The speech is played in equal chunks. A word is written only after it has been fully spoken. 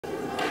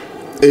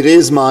It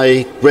is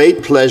my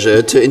great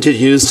pleasure to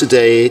introduce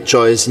today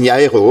Joyce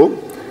Nyairo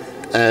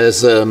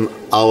as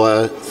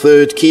our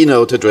third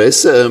keynote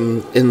address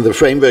in the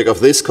framework of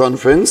this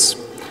conference.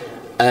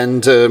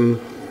 And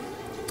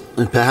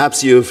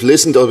perhaps you've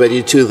listened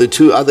already to the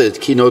two other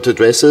keynote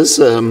addresses,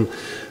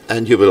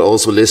 and you will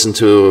also listen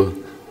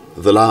to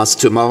the last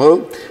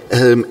tomorrow.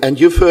 And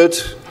you've heard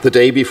the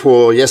day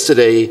before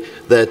yesterday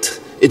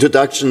that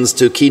introductions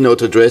to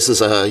keynote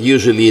addresses are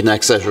usually an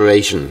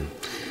exaggeration.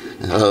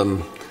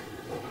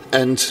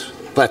 And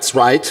that's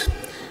right.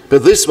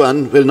 But this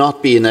one will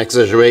not be an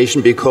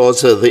exaggeration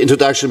because the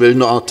introduction will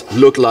not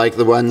look like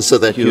the ones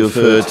that you've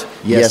heard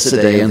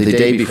yesterday and the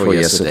day before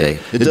yesterday.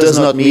 It does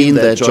not mean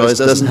that Joyce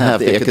doesn't have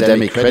the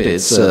academic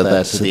credits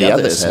that the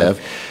others have.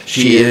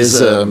 She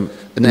is an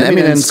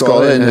eminent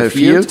scholar in her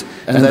field,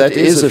 and that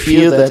is a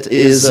field that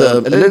is a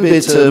little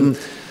bit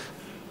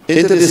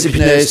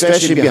interdisciplinary,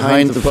 especially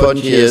behind the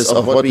frontiers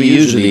of what we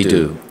usually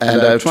do.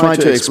 And I'll try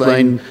to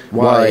explain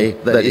why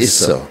that is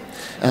so.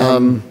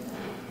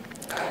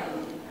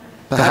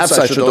 Perhaps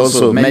I should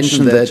also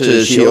mention that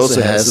she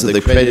also has the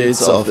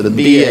credits of the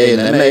BA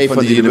and MA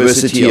from the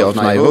University of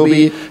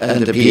Nairobi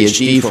and a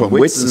PhD from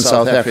Wits in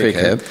South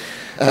Africa.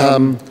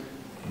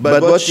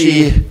 But what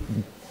she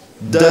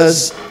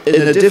does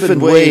in a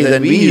different way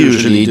than we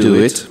usually do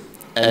it,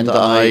 and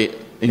I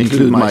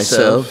include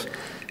myself,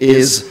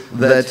 is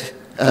that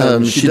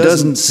she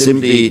doesn't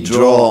simply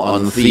draw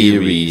on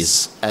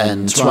theories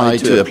and try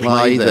to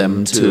apply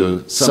them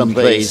to some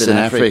place in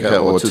Africa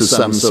or to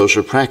some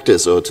social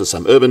practice or to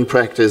some urban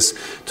practice,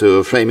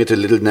 to frame it a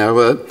little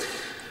narrower.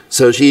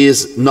 So she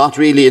is not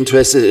really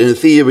interested in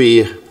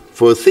theory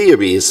for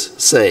theory's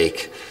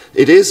sake.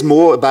 It is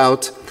more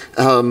about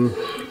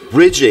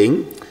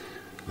bridging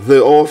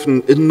the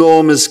often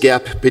enormous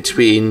gap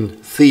between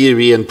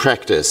theory and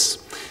practice.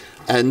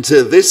 And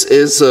this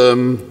is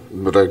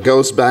what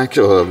goes back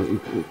or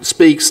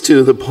speaks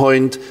to the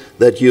point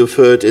that you've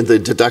heard in the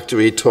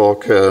introductory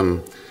talk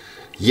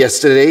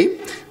yesterday,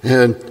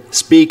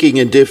 speaking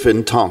in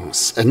different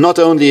tongues. And not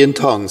only in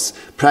tongues,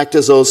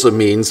 practice also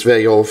means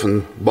very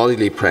often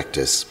bodily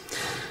practice.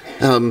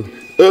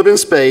 Urban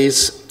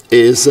space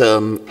is,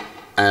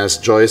 as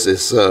Joyce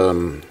is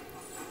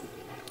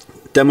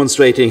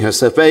demonstrating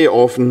herself very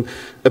often,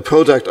 a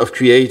product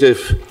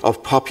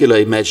of popular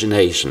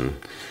imagination.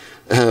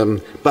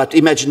 But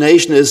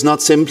imagination is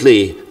not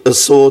simply a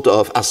sort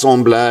of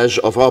assemblage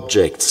of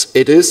objects.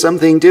 It is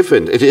something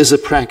different. It is a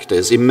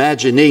practice.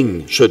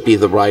 Imagining should be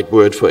the right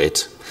word for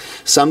it.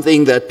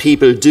 Something that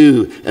people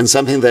do, and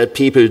something that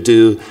people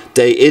do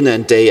day in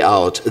and day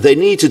out. They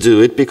need to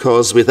do it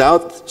because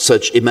without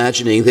such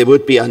imagining, they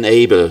would be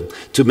unable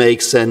to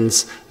make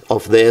sense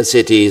of their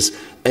cities,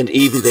 and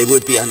even they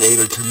would be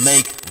unable to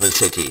make the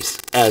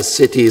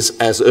cities,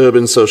 as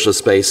urban social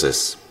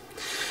spaces.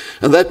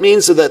 And that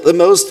means that the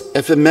most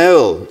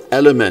ephemeral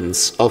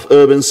elements of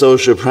urban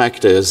social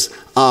practice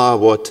are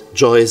what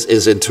Joyce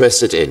is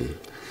interested in.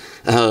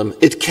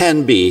 It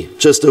can be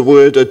just a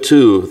word or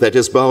two that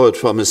is borrowed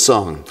from a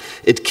song.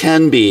 It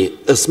can be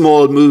a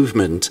small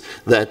movement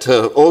that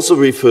also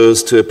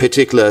refers to a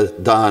particular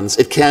dance.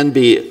 It can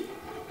be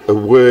a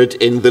word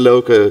in the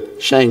local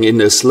Sheng, in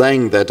a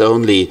slang that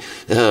only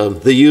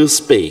the youth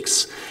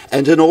speaks.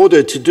 And in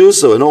order to do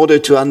so, in order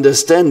to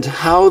understand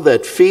how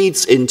that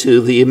feeds into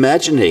the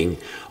imagining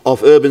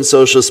of urban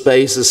social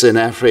spaces in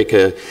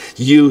Africa,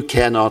 you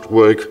cannot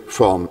work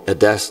from a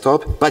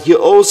desktop, but you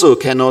also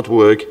cannot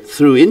work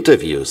through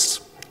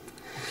interviews.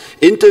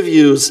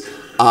 Interviews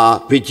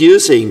are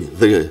reducing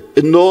the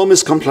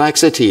enormous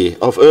complexity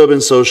of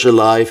urban social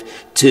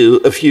life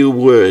to a few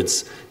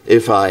words,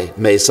 if I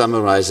may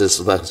summarize this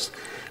thus.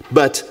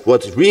 But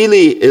what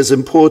really is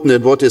important,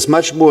 and what is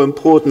much more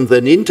important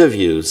than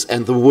interviews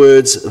and the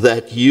words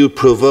that you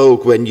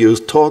provoke when you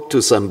talk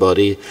to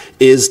somebody,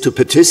 is to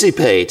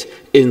participate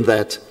in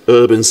that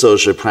urban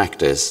social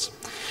practice.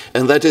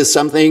 And that is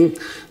something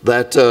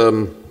that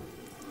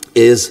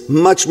is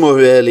much more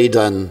rarely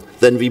done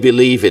than we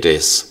believe it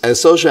is.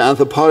 As social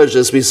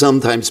anthropologists, we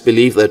sometimes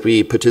believe that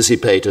we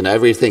participate in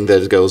everything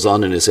that goes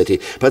on in a city,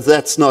 but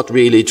that's not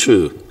really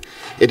true.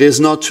 It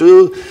is not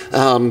true.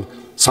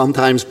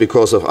 Sometimes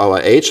because of our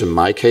age, in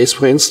my case,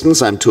 for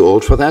instance, I'm too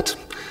old for that.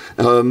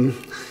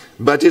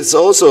 But it's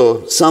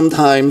also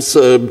sometimes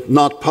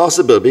not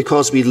possible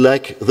because we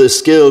lack the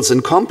skills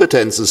and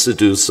competences to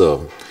do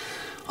so.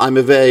 I'm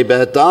a very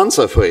bad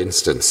dancer, for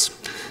instance,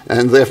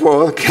 and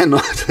therefore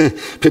cannot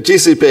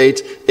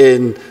participate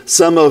in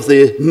some of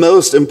the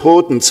most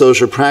important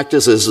social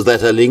practices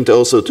that are linked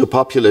also to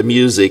popular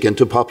music and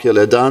to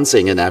popular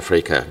dancing in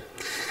Africa.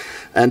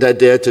 And I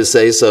dare to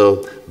say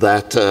so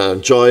that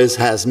Joyce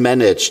has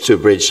managed to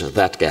bridge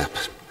that gap.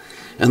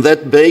 And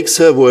that makes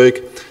her work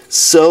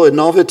so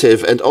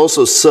innovative and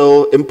also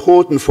so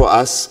important for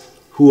us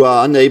who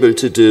are unable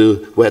to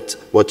do what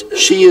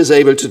she is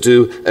able to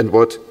do and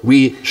what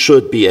we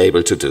should be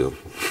able to do.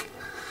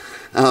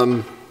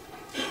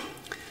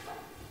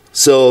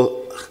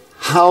 So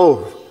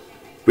how,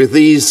 with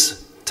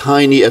these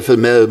tiny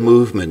ephemeral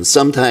movements,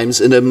 sometimes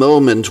in a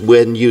moment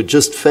when you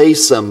just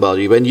face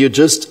somebody, when you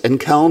just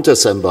encounter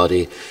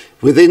somebody,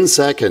 within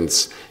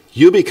seconds,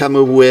 you become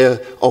aware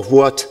of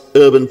what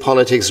urban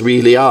politics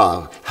really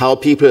are, how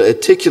people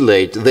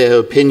articulate their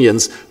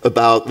opinions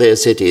about their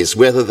cities,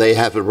 whether they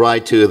have a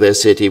right to their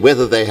city,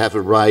 whether they have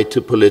a right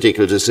to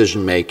political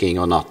decision-making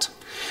or not.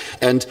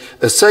 And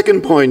a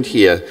second point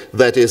here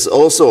that is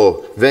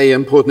also very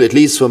important, at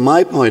least from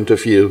my point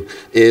of view,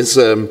 is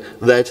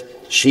that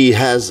she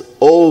has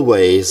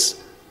always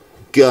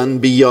gone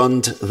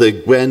beyond the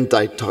grand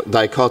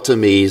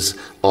dichotomies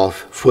of,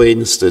 for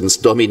instance,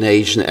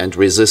 domination and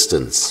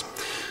resistance.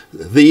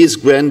 These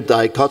grand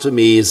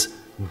dichotomies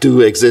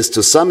do exist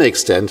to some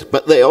extent,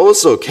 but they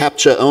also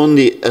capture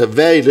only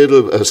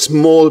a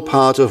small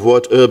part of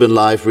what urban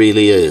life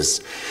really is.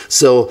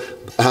 So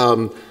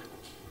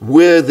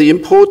where the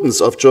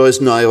importance of Joyce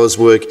Nyairo's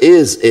work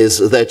is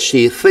that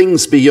she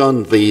thinks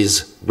beyond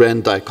these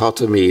grand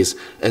dichotomies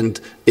and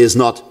is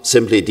not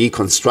simply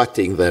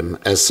deconstructing them,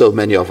 as so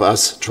many of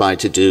us try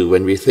to do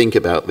when we think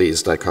about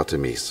these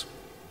dichotomies.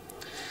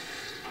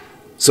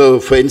 So,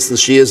 for instance,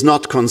 she is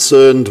not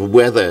concerned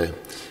whether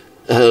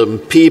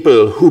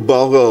people who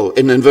borrow,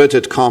 in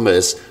inverted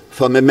commas,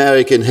 from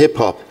American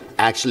hip-hop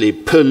actually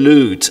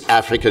pollute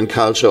African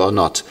culture or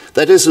not.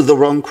 That is the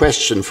wrong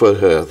question for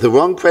her, the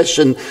wrong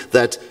question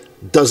that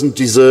doesn't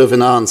deserve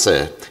an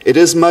answer. It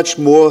is much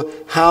more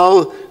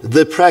how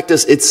the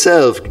practice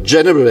itself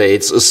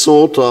generates a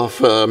sort of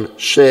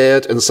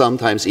shared and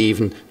sometimes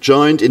even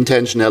joint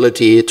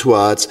intentionality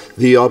towards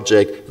the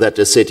object that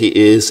the city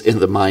is in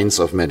the minds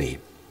of many.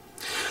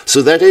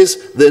 So that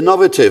is the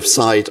innovative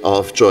side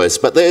of Joyce.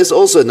 But there is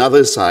also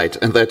another side,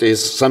 and that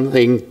is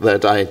something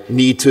that I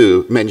need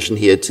to mention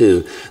here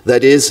too.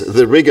 That is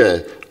the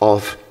rigor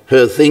of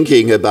her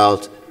thinking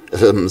about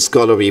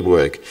scholarly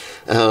work.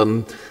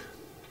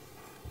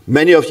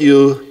 Many of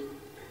you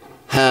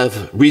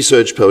have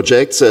research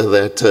projects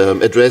that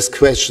address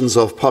questions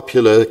of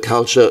popular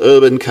culture,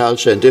 urban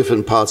culture in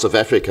different parts of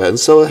Africa, and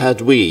so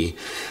had we.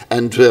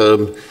 And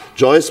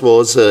Joyce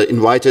was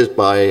invited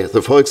by the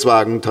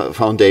Volkswagen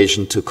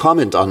Foundation to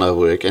comment on our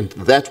work, and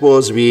that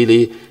was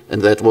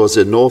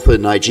in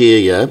northern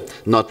Nigeria,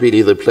 not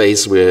really the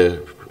place where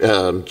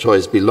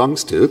Joyce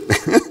belongs to.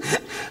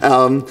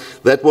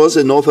 That was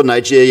in northern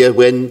Nigeria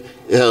when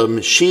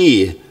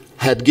she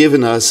had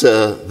given us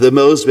the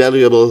most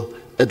valuable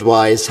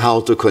advice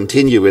how to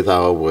continue with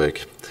our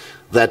work.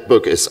 That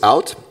book is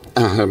out,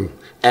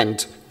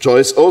 and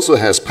Joyce also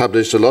has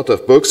published a lot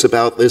of books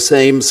about the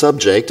same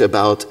subject,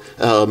 about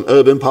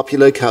urban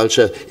popular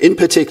culture, in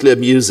particular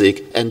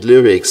music and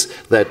lyrics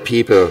that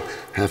people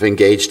have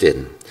engaged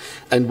in.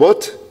 And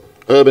what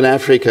urban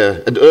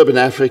Africa and urban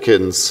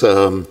Africans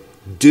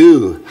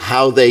do,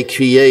 how they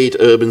create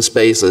urban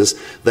spaces,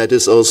 that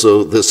is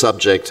also the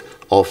subject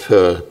of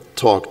her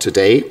talk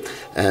today.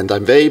 And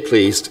I'm very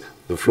pleased.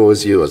 The floor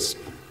is yours.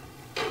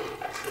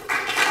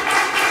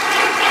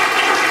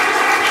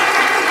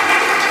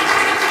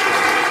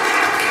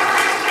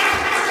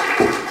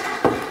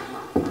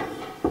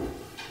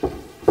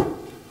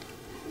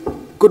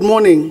 Good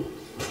morning.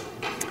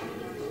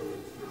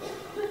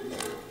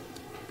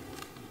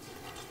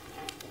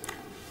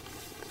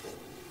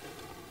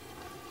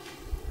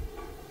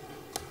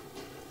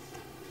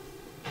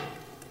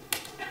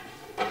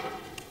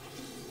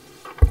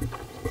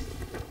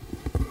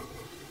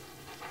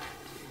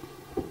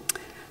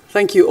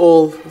 Thank you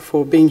all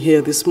for being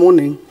here this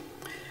morning.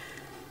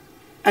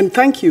 And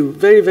thank you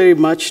very, very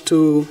much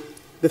to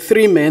the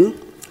three men,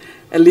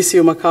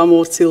 Eliseo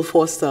Makamo, Till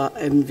Foster,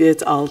 and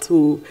Viet Alt,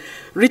 who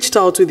reached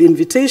out with the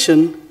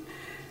invitation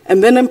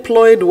and then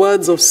employed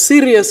words of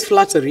serious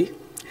flattery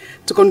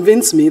to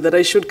convince me that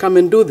I should come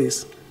and do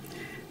this.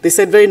 They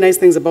said very nice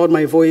things about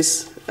my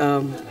voice.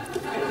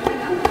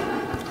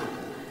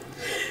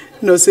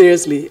 No,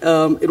 seriously,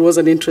 it was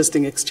an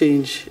interesting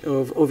exchange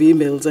of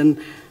emails, and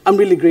I'm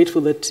really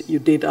grateful that you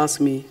did ask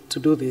me to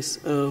do this.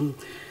 And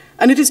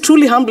it is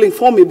truly humbling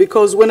for me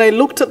because when I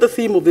looked at the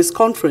theme of this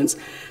conference,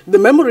 the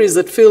memories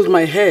that filled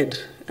my head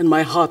and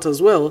my heart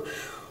as well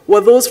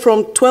were those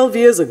from 12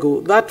 years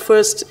ago, that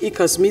first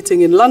ECAS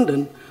meeting in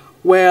London,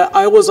 where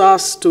I was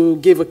asked to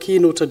give a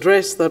keynote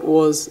address that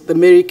was the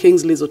Mary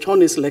Kingsley's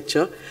Ochonis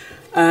lecture,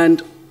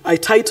 and I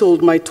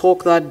titled my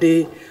talk that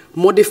day,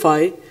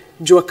 Modify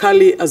Jua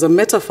Kali as a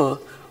Metaphor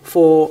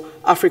for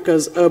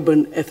Africa's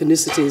Urban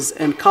Ethnicities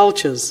and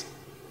Cultures.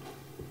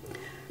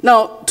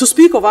 Now, to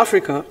speak of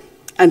Africa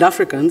and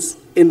Africans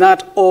in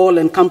that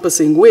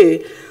all-encompassing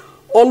way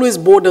always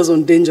borders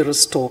on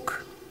dangerous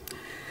talk.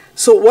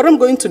 So what I'm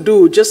going to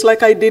do, just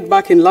like I did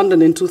back in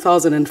London in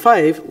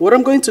 2005, what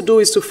I'm going to do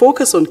is to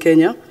focus on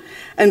Kenya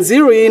and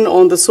zero in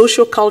on the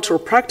socio-cultural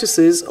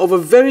practices of a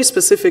very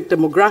specific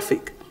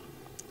demographic.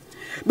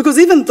 Because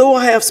even though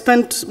I have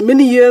spent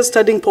many years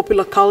studying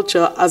popular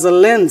culture as a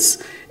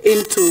lens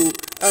into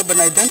urban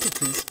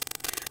identities,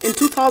 in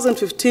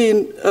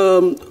 2015,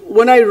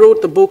 when I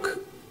wrote the book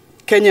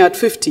Kenya at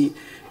 50,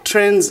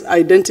 trends,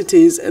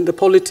 identities, and the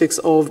politics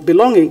of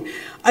belonging,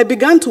 I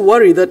began to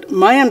worry that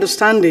my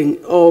understanding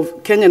of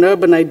Kenyan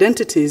urban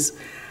identities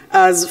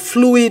as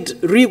fluid,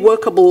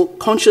 reworkable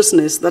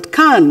consciousness that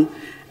can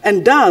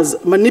and does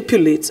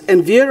manipulate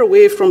and veer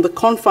away from the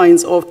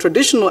confines of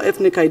traditional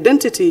ethnic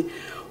identity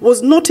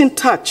was not in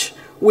touch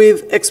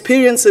with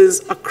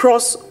experiences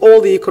across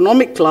all the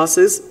economic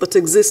classes that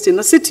exist in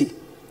a city.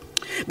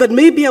 That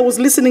maybe I was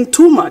listening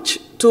too much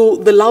to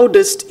the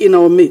loudest in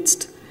our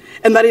midst,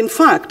 and that in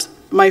fact,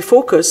 my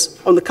focus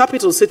on the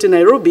capital city,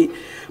 Nairobi,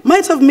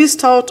 might have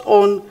missed out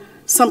on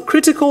some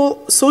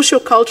critical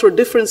socio-cultural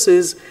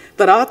differences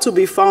that are to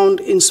be found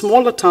in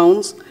smaller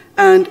towns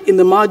and in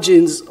the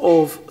margins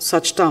of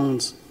such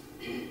towns.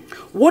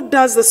 What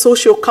does the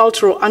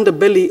socio-cultural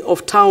underbelly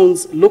of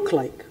towns look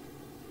like?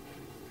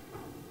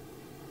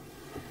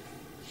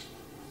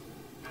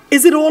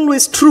 Is it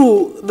always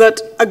true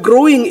that a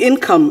growing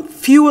income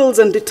fuels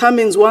and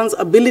determines one's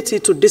ability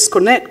to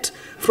disconnect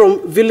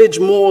from village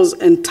mores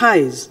and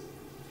ties?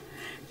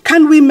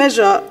 Can we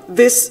measure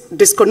this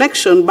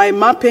disconnection by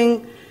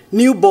mapping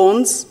new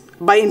bonds,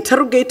 by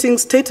interrogating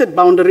stated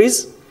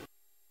boundaries,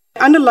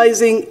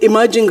 analyzing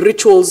emerging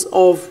rituals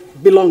of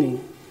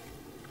belonging?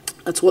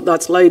 That's what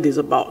that slide is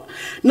about.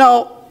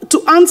 Now,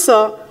 to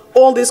answer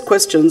all these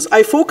questions,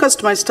 I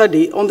focused my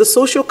study on the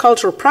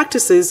socio-cultural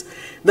practices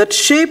that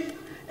shape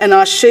and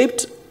are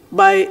shaped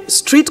by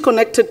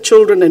street-connected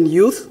children and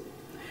youth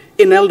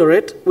in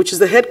Eldoret, which is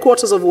the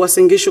headquarters of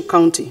Uasin Gishu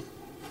County.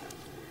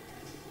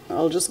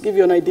 I'll just give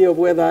you an idea of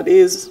where that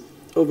is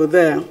over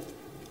there.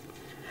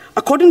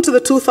 According to the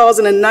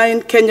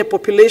 2009 Kenya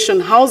Population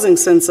Housing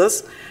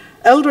Census,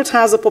 Eldoret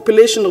has a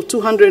population of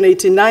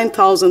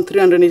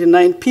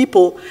 289,389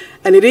 people,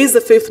 and it is the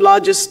 5th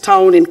largest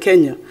town in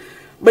Kenya.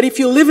 But if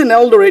you live in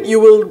Eldoret, you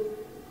will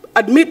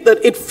admit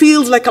that it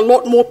feels like a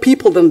lot more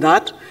people than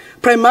that,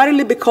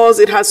 primarily because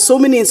it has so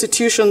many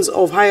institutions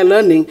of higher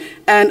learning,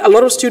 and a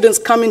lot of students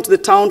come into the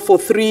town for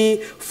 3,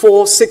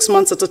 4, 6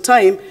 months at a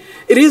time.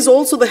 It is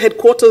also the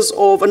headquarters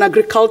of an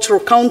agricultural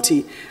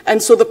county,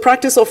 and so the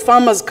practice of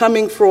farmers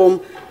coming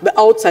from the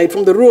outside,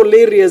 from the rural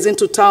areas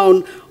into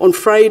town on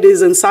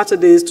Fridays and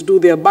Saturdays to do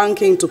their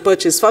banking, to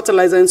purchase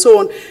fertilizer and so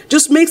on,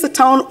 just makes the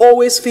town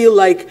always feel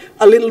like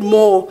a little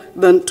more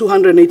than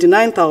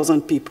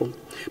 289,000 people.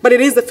 But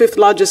it is the 5th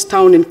largest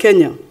town in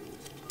Kenya.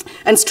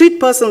 And street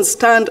persons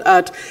stand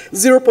at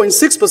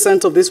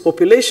 0.6% of this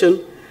population.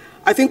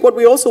 I think what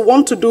we also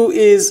want to do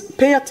is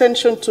pay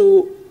attention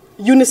to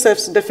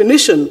UNICEF's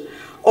definition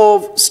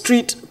of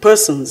street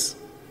persons.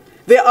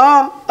 There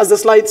are, as the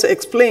slide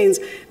explains,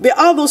 there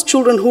are those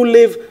children who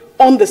live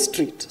on the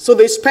street. So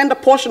they spend a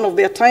portion of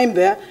their time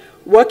there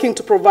working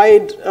to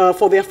provide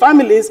for their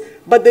families,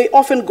 but they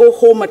often go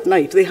home at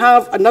night. They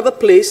have another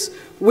place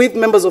with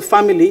members of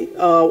family,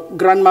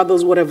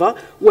 grandmothers, whatever,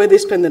 where they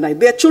spend the night.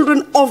 They are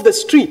children of the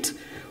street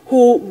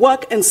who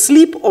work and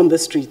sleep on the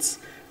streets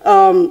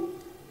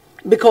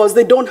because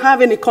they don't have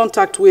any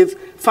contact with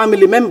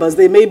family members.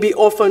 They may be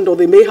orphaned or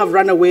they may have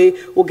run away.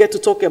 We'll get to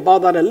talk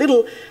about that a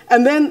little.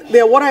 And then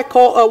they're what I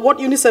call, what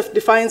UNICEF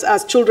defines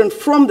as children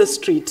from the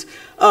street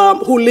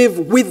who live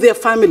with their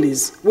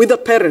families, with a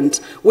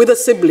parent, with a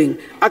sibling,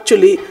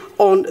 actually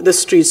on the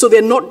street. So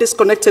they're not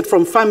disconnected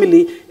from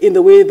family in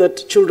the way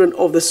that children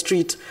of the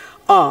street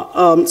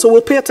are. So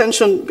we'll pay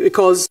attention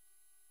because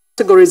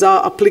categories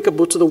are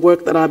applicable to the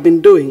work that I've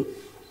been doing.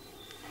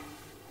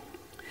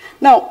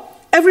 Now,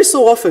 every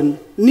so often,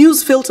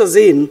 news filters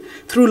in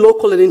through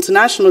local and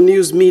international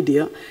news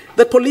media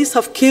that police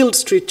have killed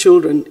street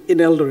children in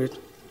Eldoret.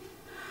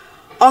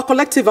 Our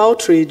collective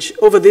outrage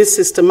over these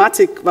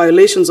systematic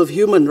violations of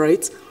human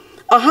rights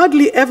are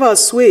hardly ever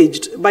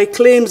assuaged by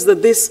claims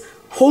that these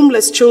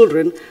homeless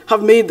children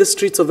have made the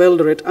streets of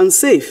Eldoret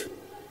unsafe.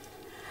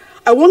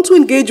 I want to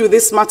engage with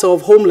this matter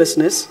of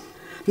homelessness,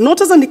 not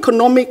as an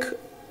economic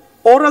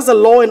or as a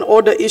law and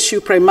order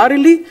issue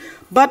primarily,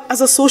 but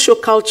as a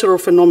socio-cultural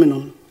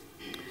phenomenon.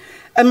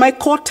 And my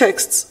core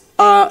texts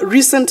are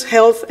recent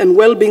health and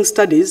well-being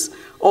studies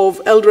of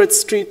Eldoret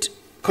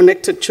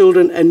street-connected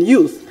children and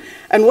youth.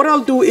 And what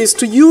I'll do is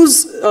to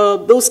use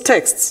those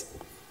texts,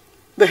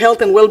 the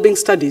health and well-being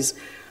studies,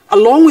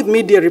 along with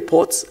media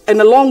reports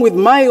and along with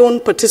my own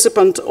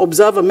participant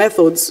observer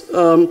methods.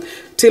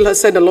 Till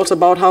has said a lot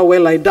about how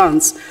well I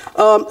dance.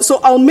 So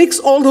I'll mix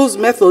all those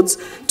methods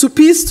to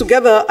piece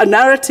together a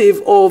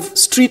narrative of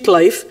street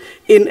life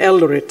in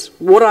Eldoret.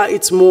 What are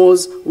its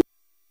mores, what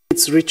are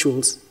its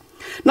rituals?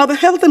 Now, the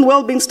health and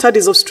well-being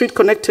studies of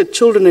street-connected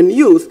children and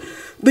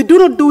youth, they do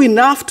not do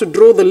enough to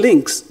draw the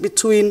links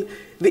between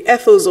the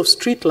ethos of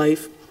street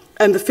life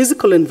and the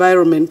physical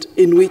environment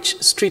in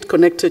which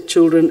street-connected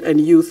children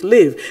and youth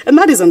live. And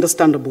that is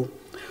understandable.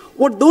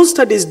 What those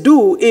studies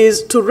do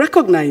is to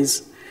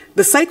recognize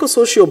the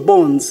psychosocial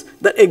bonds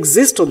that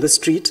exist on the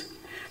street,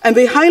 and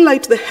they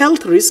highlight the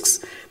health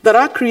risks that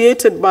are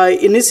created by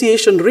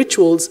initiation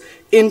rituals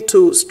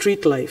into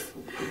street life.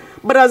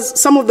 But as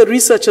some of the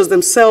researchers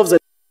themselves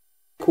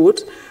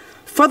quote,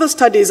 further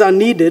studies are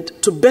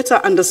needed to better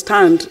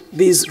understand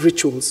these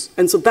rituals.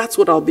 And so that's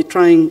what I'll be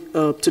trying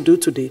to do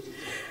today.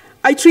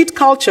 I treat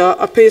culture,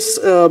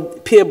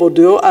 Pierre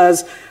Bourdieu,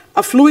 as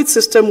a fluid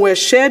system where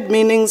shared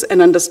meanings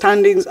and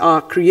understandings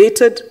are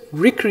created,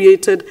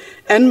 recreated,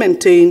 and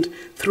maintained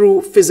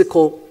through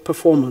physical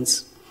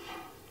performance.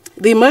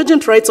 The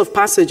emergent rites of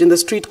passage in the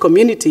street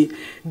community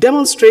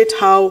demonstrate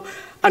how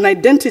an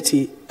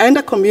identity and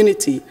a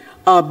community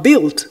are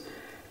built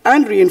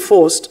and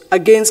reinforced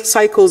against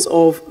cycles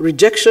of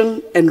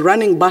rejection and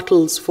running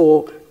battles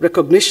for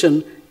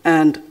recognition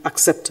and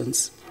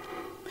acceptance.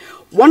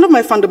 One of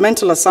my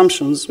fundamental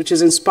assumptions, which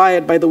is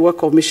inspired by the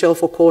work of Michel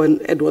Foucault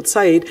and Edward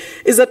Said,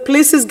 is that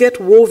places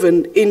get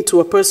woven into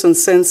a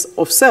person's sense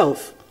of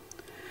self.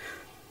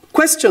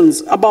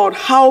 Questions about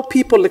how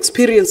people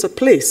experience a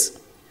place,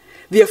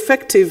 the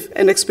affective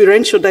and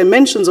experiential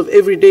dimensions of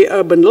everyday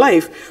urban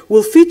life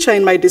will feature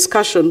in my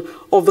discussion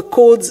of the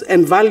codes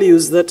and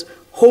values that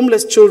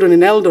homeless children in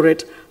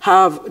Eldoret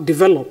have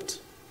developed.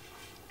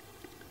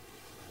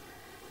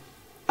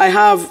 I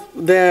have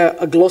there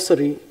a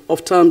glossary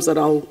of terms that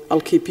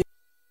I'll keep you.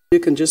 You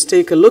can just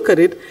take a look at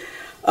it.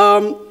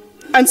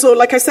 And so,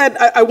 like I said,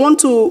 I want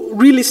to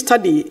really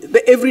study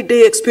the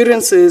everyday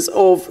experiences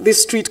of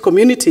these street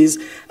communities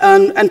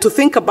and to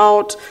think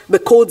about the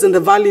codes and the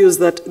values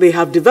that they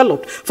have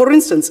developed. For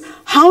instance,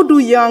 how do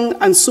young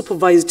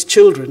unsupervised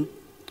children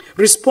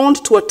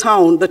respond to a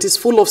town that is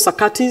full of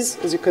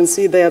sakatis? As you can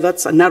see there,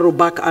 that's a narrow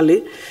back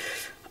alley.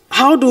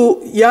 How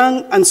do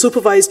young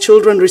unsupervised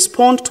children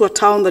respond to a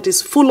town that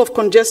is full of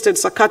congested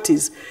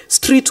sakatis,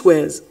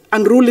 streetwears,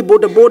 unruly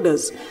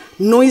borders,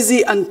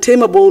 noisy,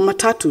 untamable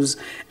matatus,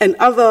 and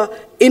other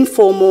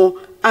informal,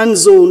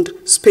 unzoned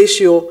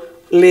spatial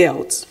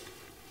layouts?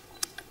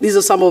 These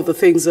are some of the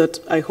things that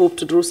I hope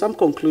to draw some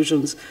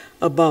conclusions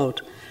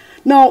about.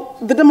 Now,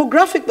 the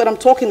demographic that I'm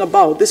talking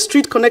about, the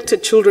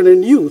street-connected children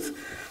and youth,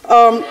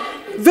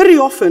 very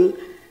often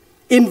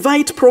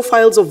invite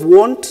profiles of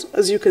want,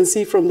 as you can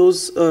see from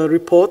those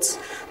reports,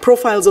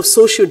 profiles of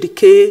social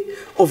decay,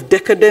 of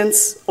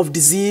decadence, of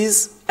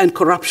disease, and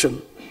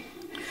corruption.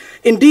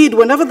 Indeed,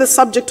 whenever the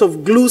subject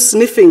of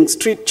glue-sniffing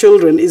street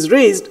children is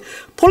raised,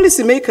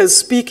 policymakers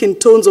speak in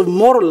tones of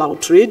moral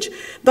outrage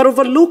that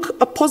overlook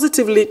a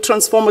positively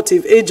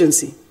transformative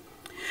agency.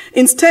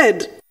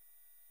 Instead, they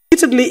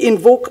repeatedly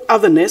invoke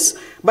otherness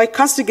by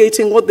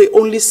castigating what they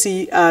only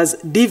see as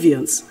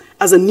deviance,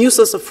 as a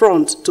nuisance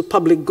affront to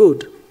public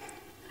good.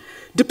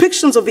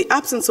 Depictions of the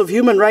absence of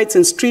human rights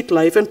in street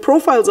life and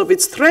profiles of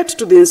its threat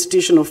to the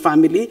institution of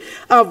family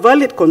are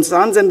valid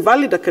concerns and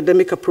valid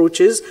academic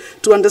approaches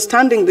to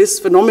understanding this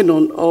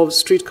phenomenon of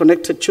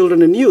street-connected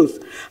children and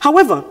youth.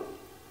 However,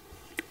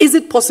 is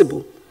it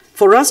possible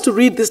for us to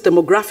read this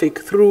demographic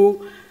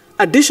through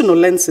additional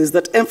lenses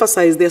that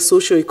emphasize their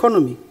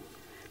socio-economy,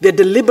 their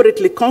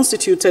deliberately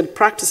constituted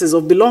practices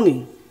of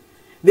belonging,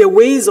 their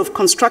ways of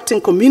constructing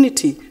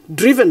community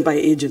driven by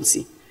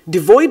agency,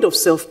 devoid of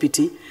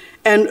self-pity,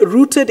 and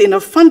rooted in a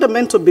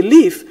fundamental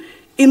belief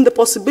in the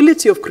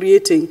possibility of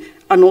creating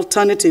an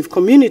alternative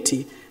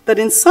community that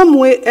in some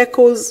way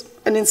echoes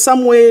and in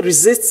some way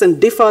resists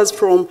and differs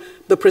from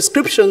the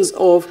prescriptions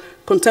of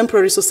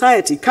contemporary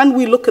society? Can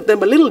we look at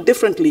them a little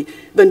differently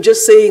than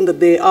just saying that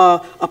they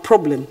are a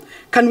problem?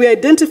 Can we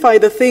identify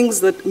the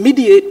things that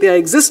mediate their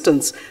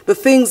existence, the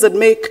things that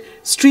make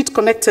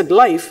street-connected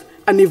life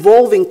an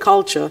evolving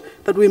culture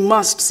that we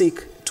must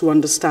seek to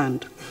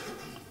understand?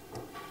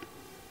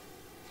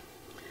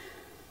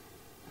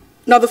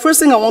 Now, the first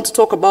thing I want to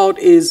talk about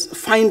is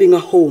finding a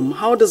home.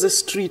 How does a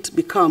street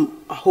become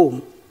a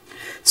home?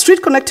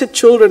 Street-connected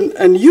children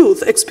and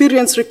youth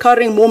experience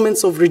recurring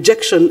moments of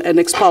rejection and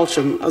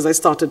expulsion, as I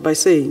started by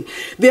saying.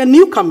 They are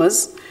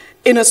newcomers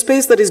in a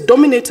space that is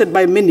dominated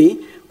by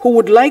many who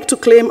would like to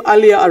claim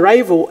earlier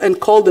arrival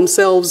and call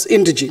themselves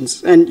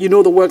indigenes. And you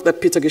know the work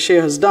that Peter Geshe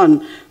has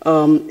done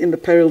in The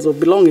Perils of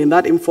Belonging.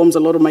 That informs a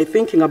lot of my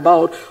thinking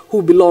about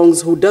who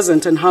belongs, who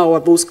doesn't, and how are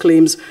those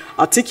claims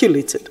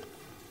articulated.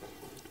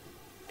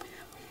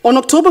 On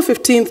October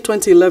 15,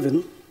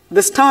 2011,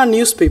 the Star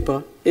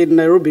newspaper in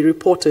Nairobi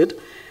reported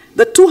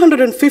that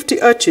 250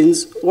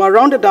 urchins were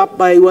rounded up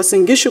by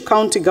Uasin Gishu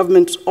County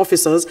government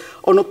officers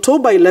on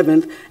October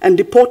 11th and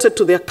deported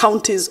to their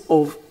counties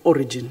of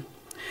origin.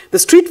 The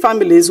street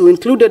families, who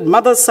included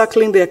mothers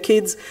suckling their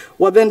kids,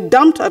 were then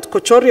dumped at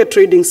Kochoria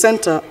Trading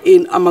Center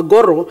in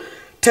Amagoro,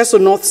 Teso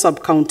North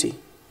Sub-County.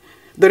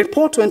 The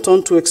report went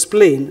on to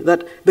explain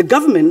that the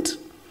government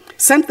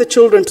sent the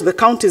children to the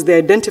counties they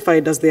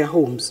identified as their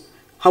homes.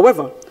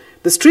 However,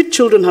 the street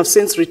children have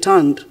since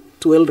returned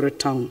to Eldoret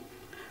Town.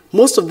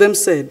 Most of them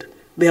said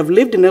they have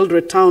lived in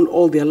Eldoret Town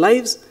all their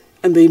lives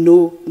and they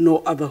know no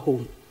other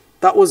home.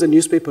 That was a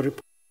newspaper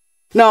report.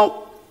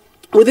 Now,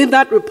 within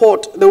that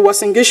report, the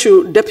Uasin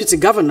Gishu Deputy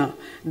Governor,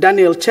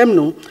 Daniel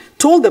Chemno,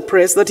 told the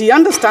press that he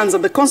understands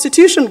that the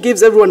Constitution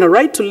gives everyone a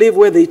right to live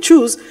where they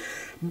choose,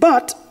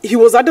 but he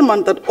was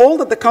adamant that all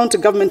that the county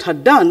government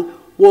had done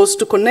was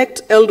to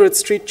connect Eldoret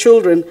street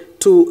children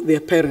to their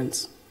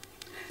parents.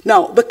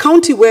 Now, the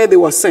county where they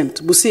were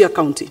sent, Busia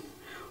County,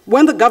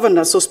 when the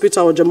governor,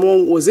 Sospita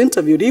Ojamong, was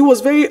interviewed, he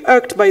was very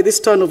irked by this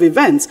turn of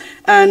events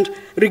and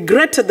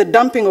regretted the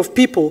dumping of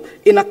people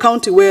in a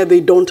county where they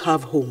don't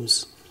have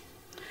homes.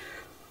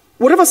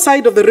 Whatever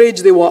side of the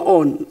rage they were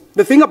on,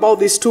 the thing about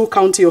these two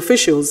county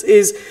officials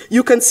is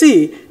you can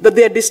see that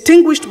they are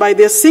distinguished by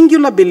their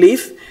singular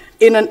belief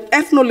in an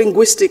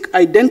ethno-linguistic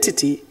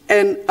identity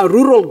and a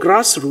rural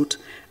grassroots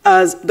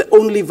as the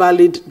only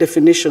valid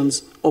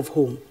definitions of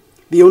home,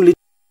 the only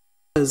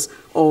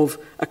of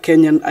a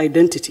Kenyan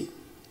identity.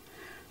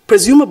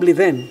 Presumably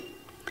then,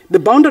 the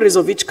boundaries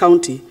of each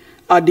county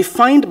are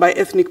defined by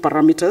ethnic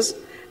parameters,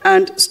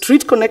 and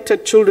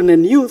street-connected children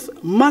and youth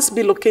must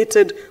be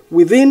located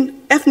within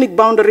ethnic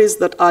boundaries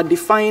that are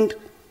defined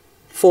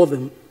for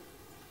them.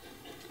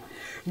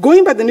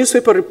 Going by the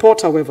newspaper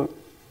report, however,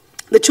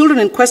 the children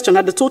in question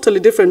had a totally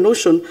different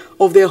notion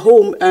of their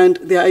home and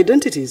their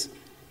identities.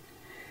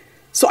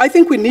 So I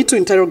think we need to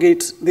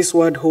interrogate this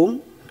word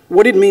home,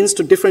 what it means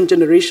to different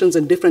generations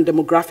and different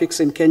demographics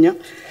in Kenya,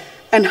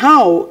 and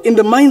how, in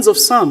the minds of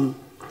some,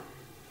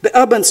 the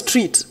urban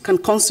street can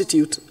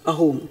constitute a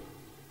home.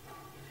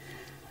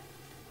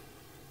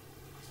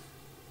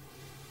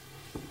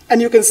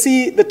 And you can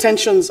see the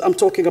tensions I'm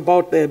talking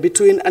about there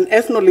between an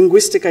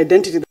ethno-linguistic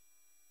identity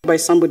by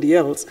somebody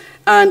else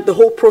and the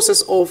whole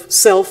process of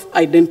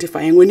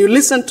self-identifying. When you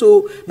listen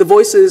to the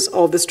voices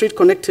of the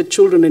street-connected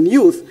children and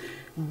youth,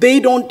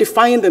 they don't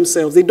define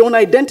themselves, they don't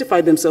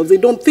identify themselves, they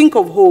don't think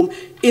of home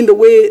in the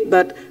way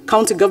that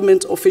county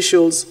government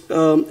officials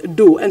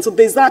do. And so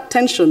there's that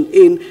tension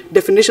in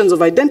definitions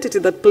of identity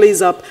that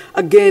plays up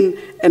again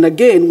and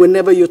again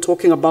whenever you're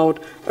talking about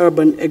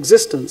urban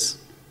existence.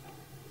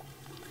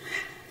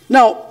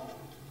 Now,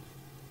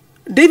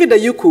 David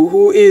Ayuku,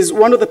 who is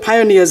one of the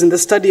pioneers in the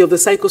study of the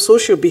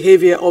psychosocial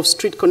behavior of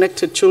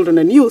street-connected children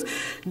and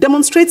youth,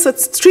 demonstrates that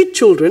street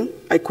children,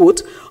 I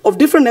quote, of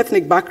different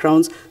ethnic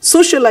backgrounds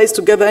socialize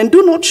together and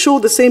do not show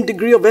the same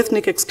degree of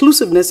ethnic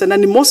exclusiveness and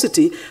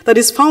animosity that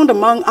is found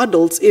among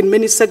adults in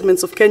many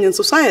segments of Kenyan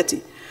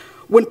society.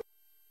 When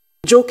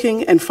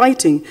joking and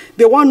fighting,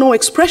 there were no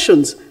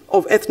expressions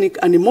of ethnic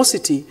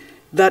animosity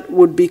that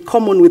would be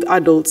common with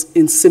adults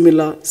in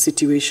similar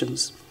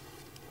situations.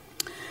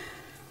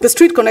 The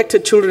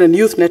street-connected children and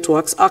youth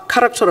networks are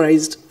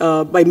characterized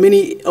by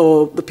many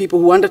of the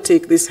people who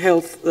undertake these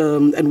health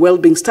and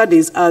well-being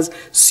studies as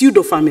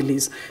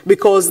pseudo-families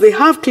because they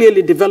have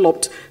clearly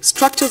developed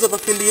structures of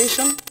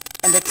affiliation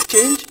and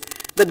exchange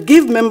that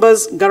give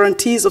members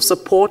guarantees of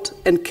support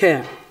and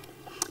care.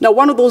 Now,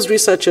 one of those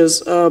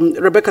researchers,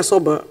 Rebecca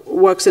Sober,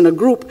 works in a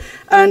group,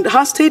 and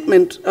her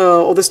statement,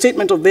 or the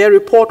statement of their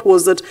report,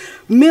 was that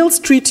male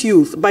street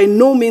youth by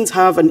no means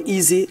have an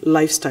easy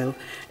lifestyle,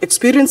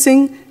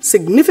 experiencing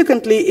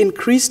significantly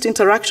increased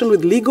interaction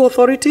with legal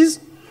authorities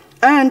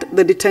and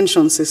the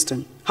detention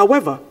system.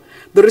 However,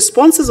 the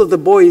responses of the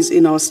boys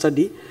in our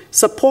study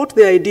support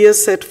the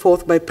ideas set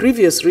forth by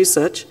previous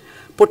research,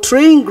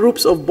 portraying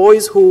groups of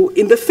boys who,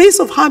 in the face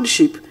of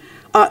hardship,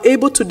 are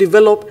able to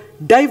develop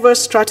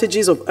diverse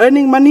strategies of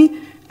earning money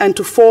and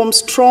to form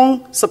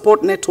strong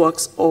support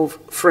networks of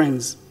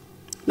friends.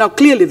 Now,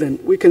 clearly then,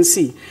 we can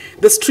see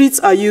the streets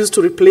are used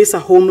to replace a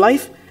home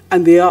life,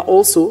 and they are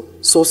also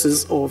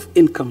sources of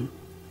income.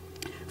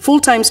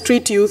 Full-time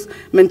street youth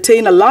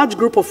maintain a large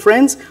group of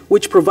friends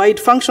which provide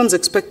functions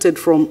expected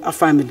from a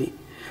family.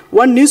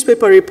 One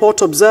newspaper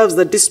report observes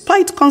that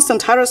despite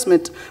constant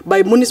harassment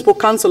by municipal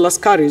council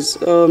askaris,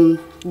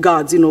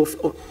 guards,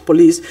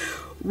 police,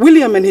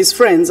 William and his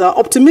friends are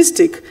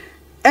optimistic,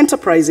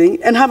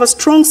 enterprising, and have a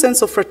strong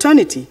sense of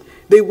fraternity.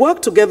 They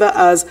work together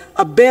as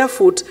a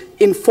barefoot,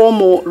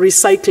 informal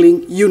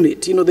recycling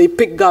unit. They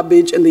pick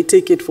garbage and they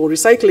take it for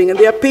recycling, and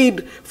they are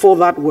paid for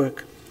that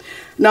work.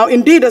 Now,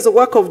 indeed, as the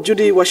work of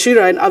Judy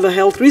Washira and other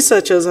health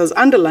researchers has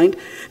underlined,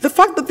 the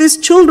fact that these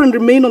children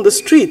remain on the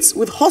streets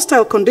with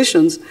hostile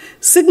conditions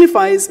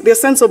signifies their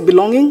sense of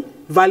belonging,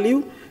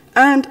 value,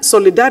 and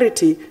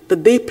solidarity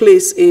that they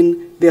place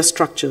in their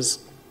structures.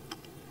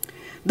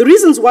 The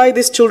reasons why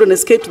these children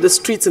escape to the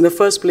streets in the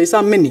first place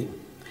are many.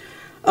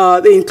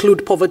 They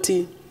include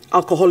poverty,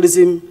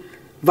 alcoholism,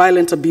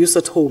 violent abuse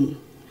at home.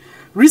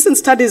 Recent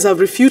studies have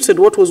refuted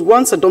what was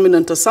once a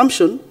dominant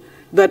assumption,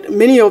 that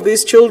many of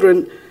these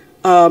children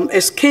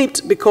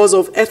escaped because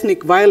of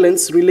ethnic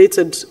violence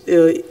related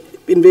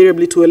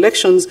invariably to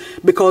elections,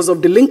 because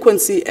of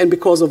delinquency, and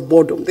because of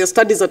boredom. There are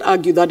studies that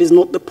argue that is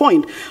not the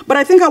point. But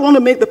I think I want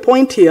to make the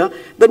point here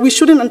that we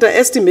shouldn't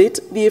underestimate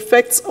the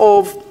effects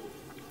of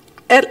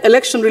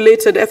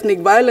election-related ethnic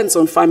violence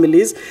on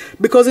families,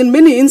 because in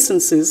many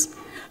instances,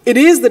 it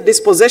is the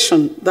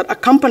dispossession that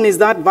accompanies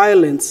that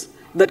violence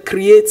that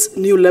creates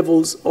new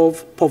levels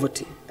of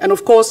poverty. And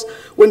of course,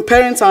 when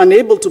parents are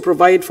unable to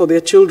provide for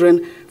their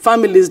children,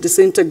 families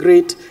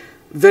disintegrate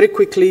very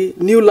quickly.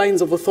 New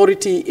lines of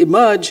authority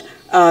emerge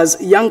as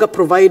younger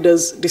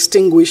providers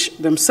distinguish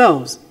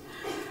themselves.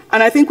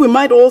 And I think we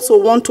might also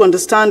want to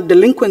understand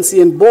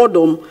delinquency and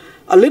boredom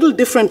a little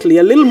differently,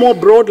 a little more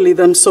broadly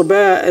than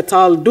Sober et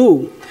al.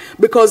 Do.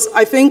 Because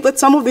I think that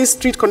some of these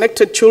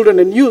street-connected children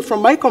and youth,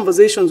 from my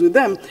conversations with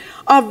them,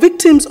 are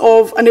victims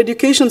of an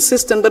education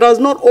system that has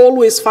not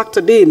always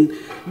factored in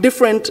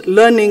different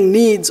learning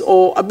needs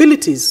or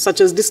abilities, such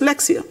as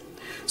dyslexia.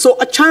 So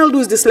a child who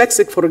is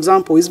dyslexic, for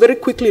example, is very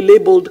quickly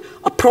labeled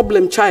a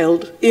problem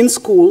child in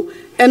school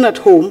and at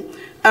home.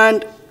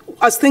 And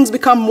as things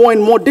become more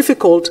and more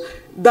difficult,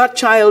 that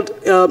child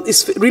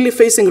is really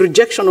facing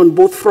rejection on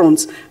both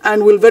fronts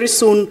and will very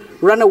soon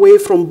run away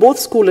from both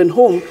school and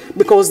home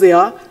because they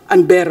are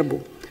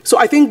unbearable. So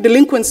I think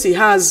delinquency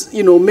has,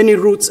 many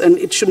roots, and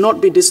it should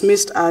not be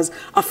dismissed as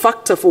a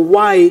factor for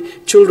why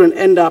children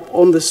end up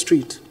on the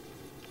street.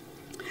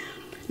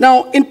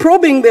 Now, in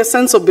probing their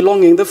sense of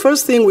belonging, the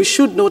first thing we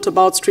should note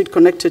about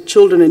street-connected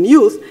children and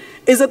youth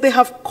is that they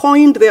have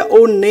coined their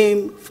own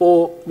name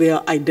for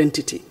their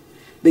identity.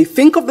 They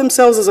think of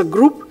themselves as a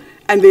group,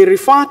 and they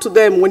refer to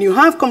them. When you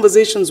have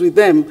conversations with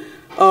them,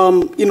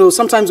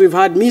 sometimes we've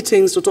had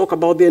meetings to talk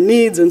about their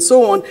needs and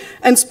so on,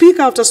 and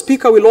speaker after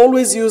speaker will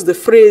always use the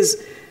phrase,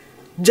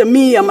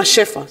 jamii ya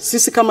mashefa,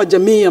 sisi kama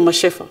jamii ya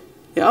mashefa.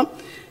 Yeah?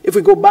 If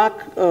we go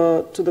back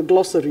to the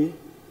glossary,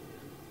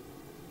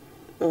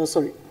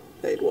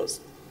 there it was.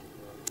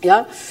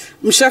 Yeah?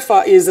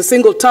 Mshefa is a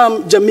single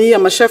term, jamii ya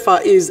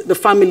mashefa is the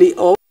family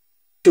of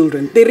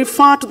children. They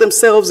refer to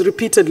themselves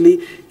repeatedly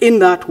in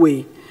that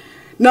way.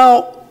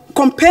 Now,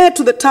 compared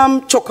to the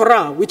term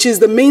chokora, which is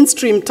the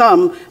mainstream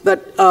term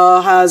that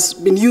has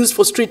been used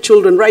for street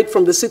children right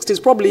from the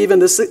 60s, probably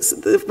even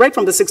right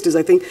from the 60s,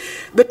 I think,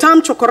 the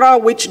term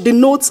chokora, which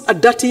denotes a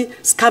dirty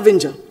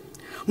scavenger,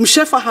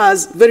 Mshefa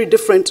has very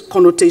different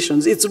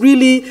connotations. It's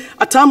really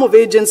a term of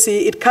agency.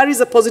 It carries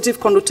the positive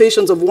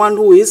connotations of one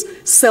who is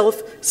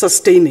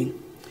self-sustaining.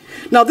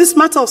 Now, this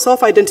matter of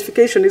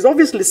self-identification is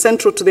obviously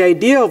central to the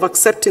idea of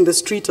accepting the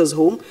street as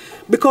home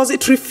because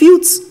it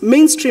refutes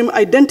mainstream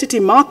identity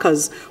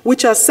markers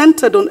which are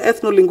centered on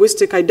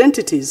ethno-linguistic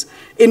identities,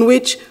 in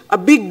which a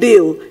big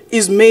deal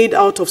is made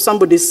out of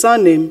somebody's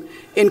surname,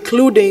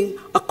 including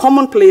a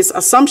commonplace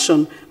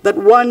assumption that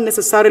one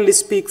necessarily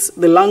speaks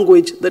the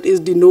language that is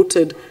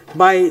denoted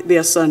by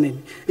their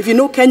surname. If you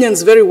know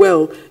Kenyans very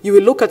well, you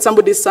will look at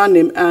somebody's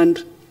surname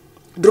and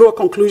draw a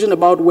conclusion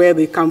about where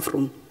they come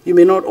from. You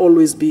may not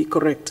always be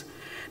correct.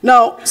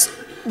 Now,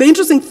 the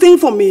interesting thing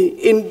for me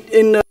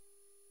in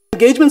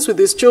engagements with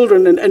these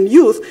children and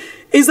youth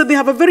is that they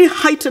have a very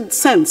heightened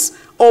sense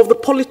of the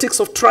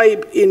politics of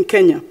tribe in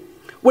Kenya.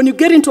 When you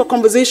get into a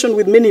conversation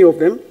with many of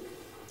them,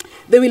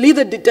 they will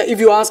either, if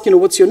you ask,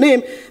 what's your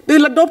name, they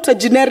will adopt a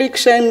generic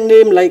Sheng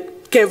name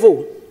like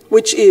Kevo,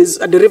 which is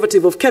a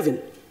derivative of Kevin.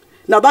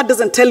 Now, that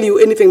doesn't tell you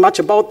anything much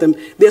about them.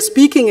 They're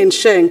speaking in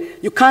Sheng.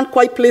 You can't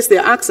quite place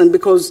their accent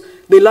because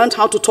they learned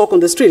how to talk on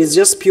the street. It's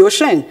just pure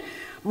Sheng.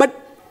 But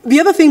the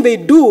other thing they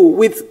do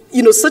with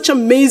such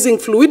amazing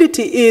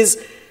fluidity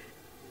is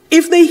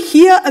if they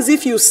hear as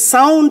if you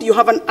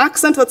have an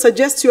accent that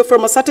suggests you're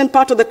from a certain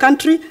part of the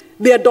country,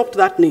 they adopt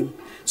that name.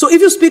 So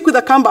if you speak with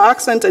a Kamba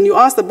accent and you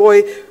ask the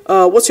boy,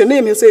 what's your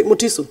name? He'll say,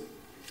 Mutiso.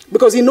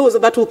 Because he knows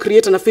that will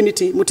create an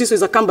affinity. Mutiso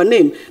is a Kamba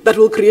name. That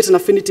will create an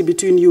affinity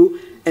between you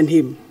and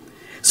him.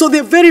 So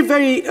they're very,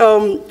 very,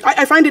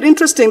 I find it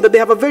interesting that they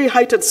have a very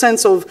heightened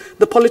sense of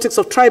the politics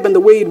of tribe and the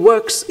way it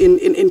works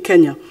in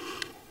Kenya.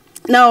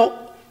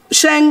 Now,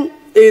 Sheng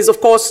is, of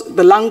course,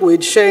 the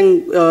language,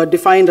 Sheng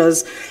defined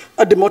as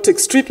a demotic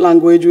street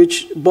language,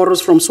 which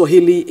borrows from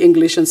Swahili,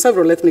 English, and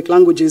several ethnic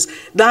languages.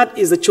 That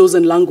is the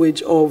chosen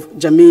language of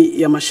Jamii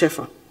ya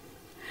Mashefa.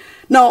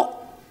 Now,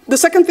 the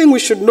second thing we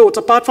should note,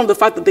 apart from the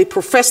fact that they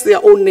profess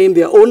their own name,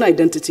 their own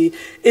identity,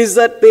 is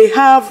that they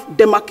have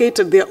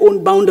demarcated their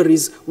own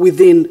boundaries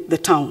within the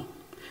town.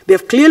 They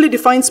have clearly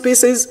defined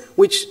spaces,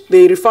 which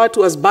they refer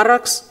to as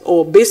barracks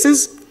or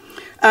bases.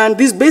 And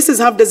these bases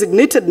have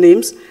designated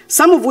names,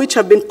 some of which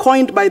have been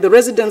coined by the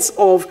residents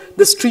of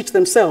the street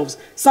themselves.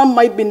 Some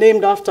might be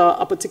named after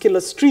a particular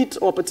street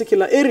or a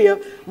particular area,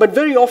 but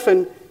very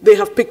often they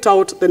have picked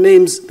out the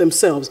names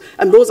themselves.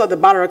 And those are the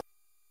barracks,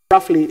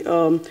 roughly.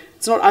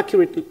 It's not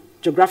accurate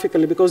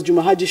geographically because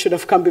Jumahaji should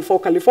have come before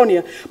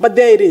California, but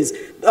there it is.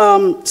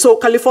 So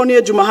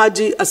California,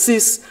 Jumahaji,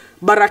 Assis,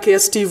 Barake,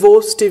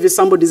 Steve is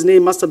somebody's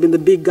name, must have been the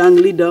big gang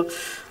leader.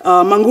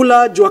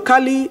 Mangula,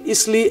 Juakali,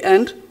 Isli,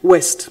 and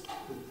West.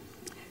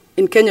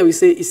 In Kenya, we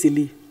say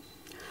Isili.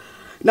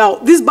 Now,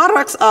 these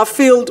barracks are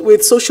filled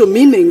with social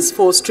meanings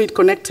for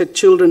street-connected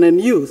children and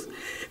youth.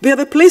 They are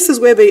the places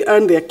where they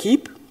earn their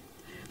keep,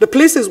 the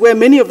places where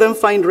many of them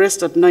find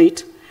rest at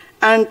night,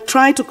 and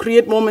try to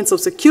create moments of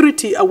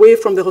security away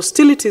from the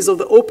hostilities of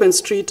the open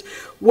street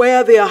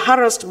where they are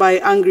harassed by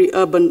angry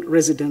urban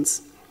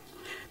residents.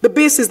 The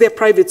base is their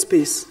private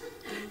space.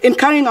 In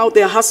carrying out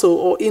their hustle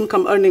or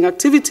income-earning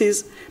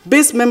activities,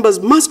 base members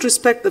must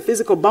respect the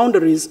physical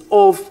boundaries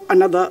of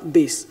another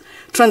base.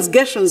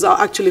 Transgressions are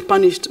actually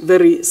punished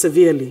very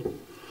severely.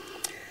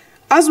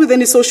 As with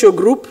any social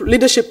group,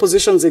 leadership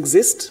positions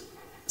exist.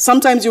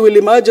 Sometimes you will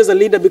emerge as a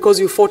leader because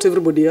you fought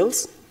everybody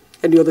else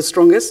and you're the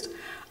strongest.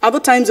 Other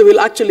times they will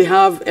actually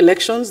have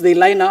elections. They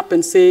line up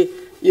and say,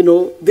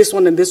 this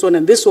one and this one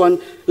and this one,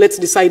 let's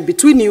decide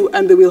between you,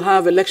 and they will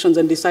have elections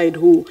and decide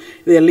who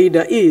their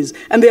leader is.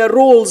 And there are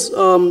roles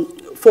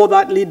for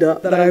that leader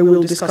that I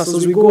will discuss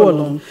as we go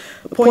along.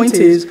 The point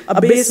is, a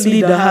base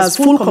leader has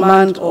full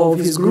command of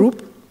his group,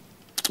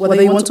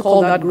 whether you want to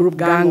call that group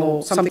gang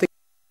or something,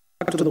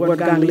 back to the word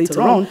gang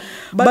later on.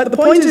 But the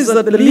point is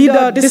that the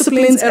leader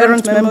disciplines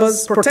errant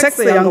members, protects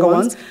the younger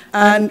ones,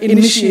 and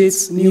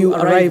initiates new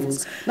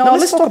arrivals. Now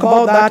let's talk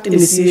about that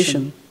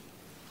initiation.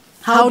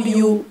 How do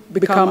you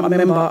become a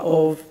member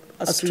of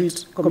a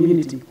street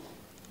community?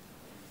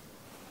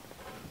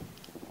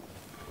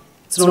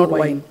 It's not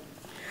wine.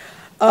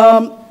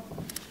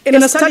 In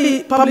a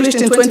study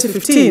published in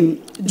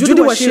 2015,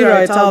 Judy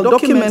Wachira et al.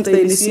 Document the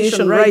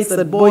initiation rites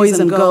that boys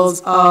and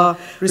girls are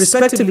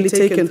respectively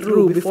taken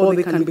through before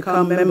they can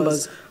become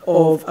members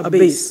of a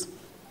base.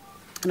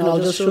 And I'll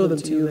just show them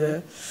to you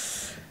there.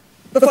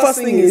 The first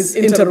thing is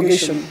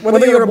interrogation.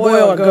 Whether you're a boy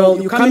or a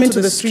girl, you come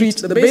into the street,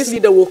 the base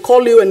leader will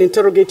call you and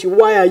interrogate you,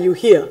 why are you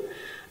here?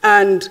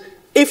 And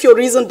if your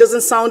reason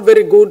doesn't sound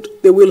very good,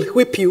 they will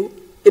whip you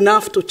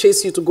enough to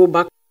chase you to go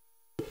back.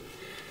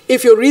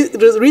 If your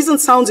reason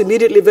sounds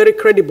immediately very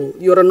credible,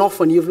 you're an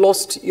orphan, you've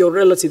lost your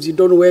relatives, you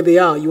don't know where they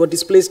are, you were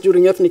displaced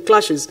during ethnic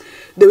clashes,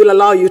 they will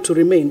allow you to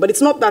remain. But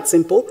it's not that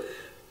simple.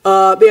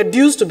 There are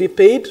dues to be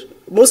paid,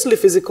 mostly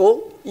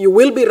physical. You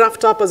will be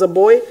roughed up as a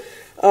boy.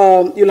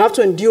 You'll have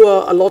to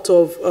endure a lot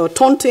of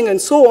taunting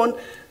and so on.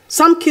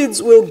 Some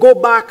kids will go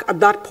back at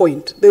that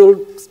point. They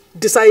will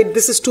decide,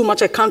 this is too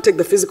much, I can't take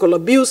the physical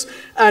abuse,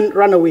 and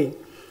run away.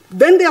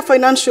 Then there are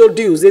financial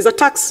dues. There's a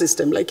tax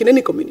system, like in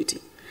any community.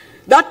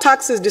 That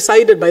tax is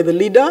decided by the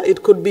leader.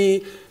 It could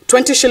be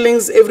 20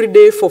 shillings every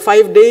day for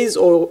 5 days,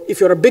 or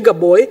if you're a bigger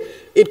boy,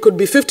 it could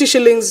be 50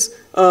 shillings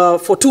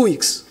for 2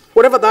 weeks.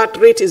 Whatever that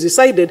rate is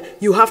decided,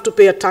 you have to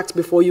pay a tax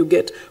before you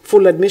get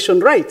full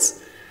admission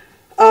rights.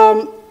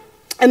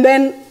 And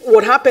then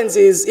what happens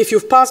is, if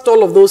you've passed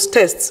all of those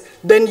tests,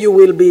 then you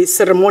will be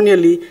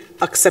ceremonially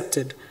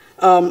accepted.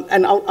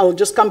 And I'll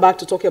just come back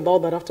to talking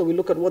about that after we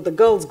look at what the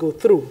girls go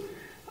through.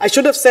 I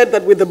should have said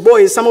that with the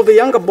boys, some of the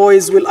younger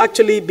boys will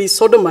actually be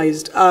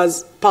sodomized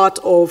as part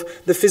of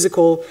the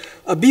physical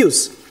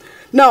abuse.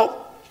 Now,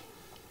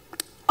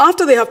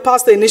 after they have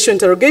passed the initial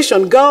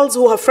interrogation, girls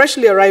who have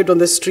freshly arrived on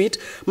the street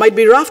might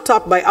be roughed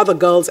up by other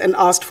girls and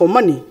asked for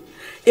money.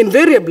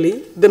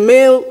 Invariably, the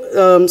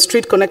male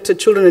street-connected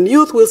children and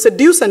youth will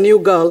seduce a new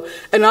girl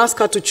and ask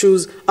her to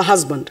choose a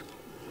husband.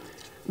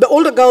 The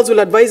older girls will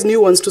advise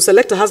new ones to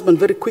select a husband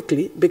very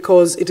quickly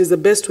because it is the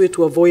best way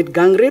to avoid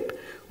gang rape,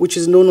 which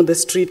is known on the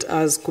street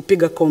as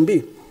kupiga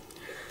kombi,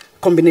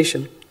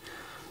 combination.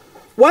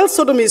 While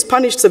sodomy is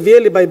punished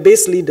severely by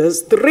base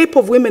leaders, the rape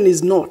of women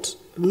is not.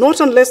 Not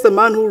unless the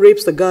man who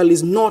rapes the girl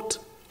is not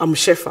a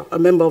mshefa, a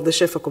member of the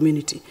shefa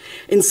community.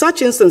 In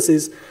such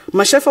instances,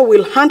 mashefa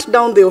will hunt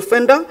down the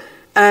offender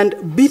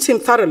and beat him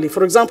thoroughly.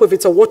 For example, if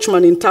it's a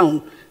watchman in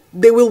town,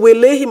 they will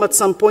waylay him at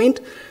some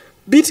point,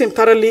 beat him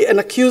thoroughly, and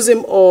accuse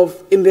him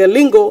of, in their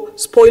lingo,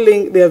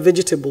 spoiling their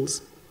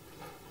vegetables.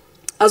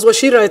 As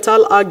Wachira et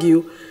al.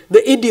 Argue,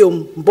 the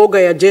idiom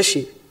boga ya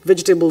jeshi,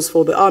 vegetables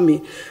for the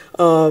army,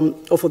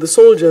 or for the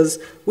soldiers,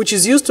 which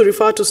is used to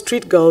refer to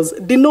street girls,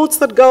 denotes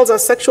that girls are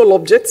sexual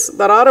objects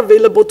that are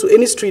available to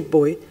any street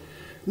boy.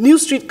 New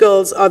street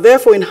girls are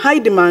therefore in high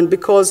demand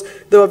because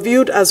they are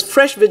viewed as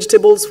fresh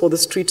vegetables for the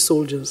street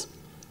soldiers.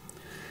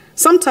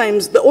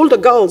 Sometimes the older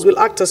girls will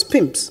act as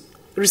pimps,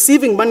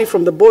 receiving money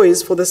from the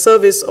boys for the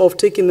service of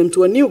taking them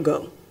to a new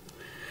girl.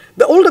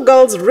 The older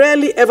girls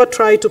rarely ever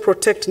try to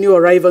protect new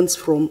arrivants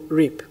from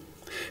rape.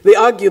 They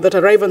argue that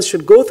arrivants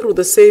should go through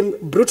the same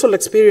brutal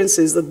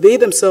experiences that they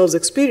themselves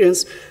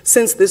experience,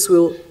 since this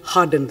will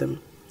harden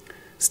them.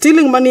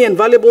 Stealing money and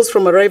valuables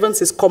from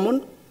arrivants is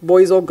common,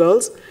 boys or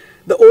girls.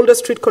 The older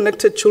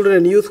street-connected children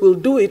and youth will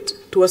do it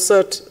to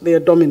assert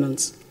their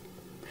dominance.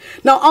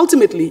 Now,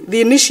 ultimately,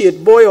 the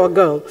initiate, boy or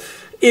girl,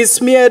 is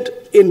smeared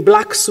in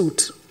black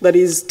soot that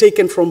is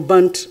taken from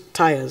burnt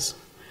tires.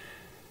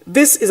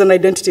 This is an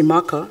identity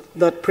marker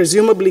that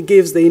presumably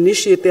gives the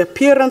initiate the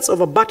appearance of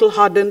a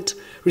battle-hardened,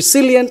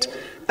 resilient,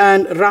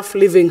 and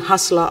rough-living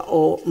hustler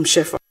or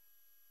mshefa.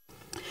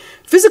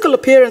 Physical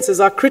appearances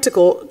are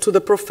critical to the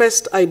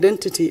professed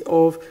identity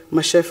of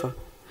mashefa.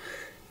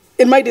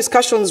 In my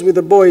discussions with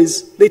the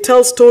boys, they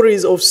tell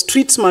stories of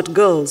street-smart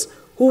girls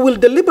who will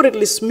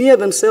deliberately smear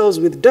themselves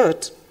with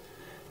dirt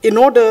in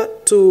order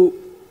to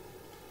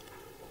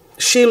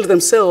shield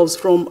themselves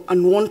from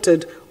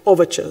unwanted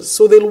overtures.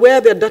 So they'll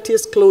wear their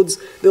dirtiest clothes,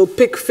 they'll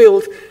pick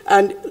filth,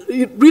 and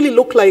you really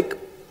look like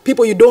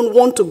people you don't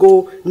want to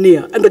go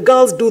near. And the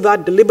girls do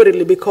that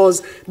deliberately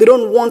because they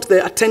don't want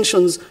the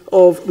attentions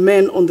of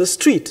men on the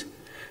street.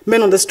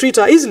 Men on the street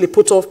are easily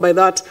put off by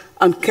that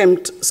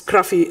unkempt,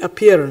 scruffy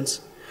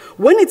appearance.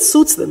 When it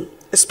suits them,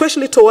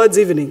 especially towards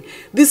evening,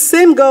 these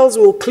same girls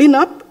will clean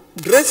up,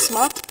 dress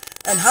smart,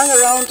 and hang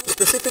around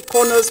specific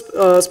corners,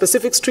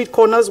 specific street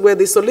corners where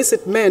they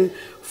solicit men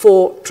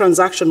for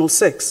transactional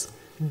sex.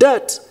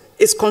 Dirt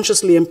is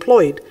consciously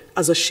employed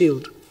as a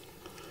shield.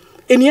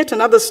 In yet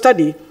another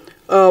study,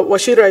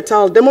 Wachira et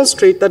al.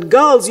 Demonstrate that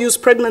girls use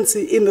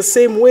pregnancy in the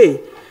same way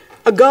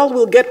A girl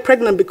will get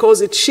pregnant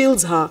because it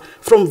shields her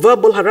from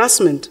verbal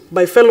harassment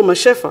by fellow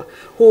Mashefa,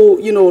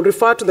 who,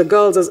 refer to the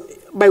girls as,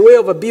 by way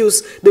of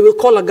abuse, they will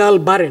call a girl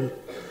barren.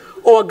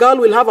 Or a girl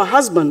will have a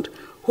husband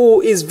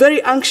who is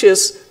very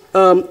anxious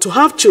to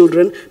have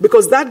children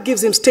because that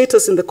gives him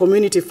status in the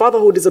community.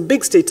 Fatherhood is a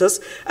big status,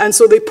 and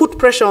so they put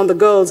pressure on the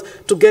girls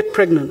to get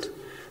pregnant.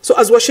 So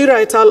as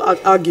Washira et al.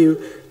 Argue,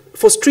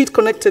 for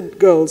street-connected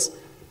girls,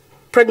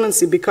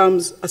 pregnancy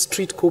becomes a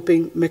street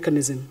coping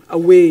mechanism, a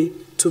way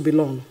to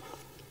belong.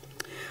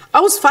 I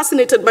was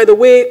fascinated by the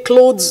way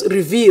clothes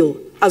reveal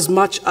as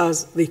much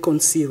as they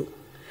conceal.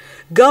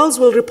 Girls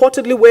will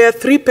reportedly wear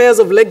 3 pairs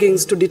of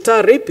leggings to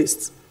deter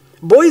rapists.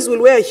 Boys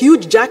will wear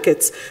huge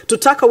jackets to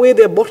tuck away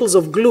their bottles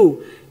of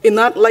glue in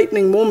that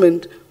lightning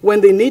moment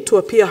when they need to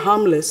appear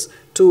harmless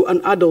to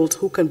an adult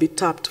who can be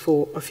tapped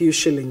for a few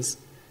shillings.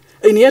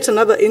 In yet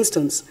another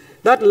instance,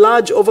 that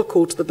large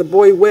overcoat that the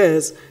boy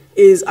wears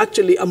is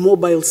actually a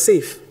mobile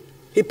safe.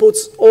 He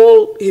puts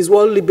all his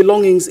worldly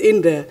belongings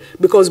in there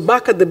because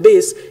back at the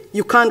base,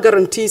 you can't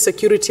guarantee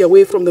security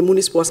away from the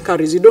municipal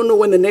askaris. You don't know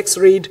when the next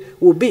raid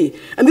will be.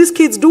 And these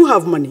kids do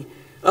have money.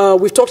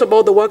 We've talked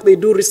about the work they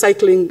do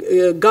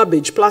recycling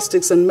garbage,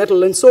 plastics and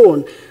metal and so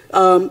on.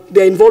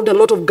 They're involved in a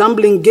lot of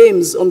gambling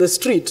games on the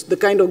street, the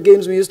kind of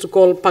games we used to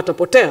call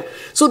patapotea.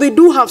 So they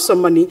do have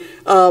some money.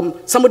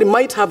 Somebody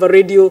might have a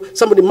radio,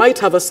 somebody might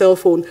have a cell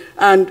phone,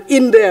 and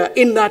in there,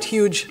 in that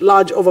huge,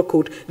 large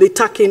overcoat, they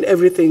tuck in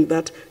everything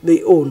that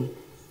they own.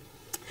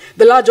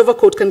 The large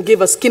overcoat can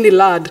give a skinny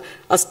lad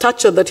a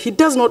stature that he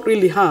does not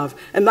really have,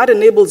 and that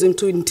enables him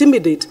to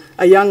intimidate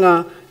a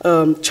younger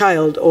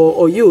child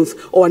or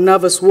youth or a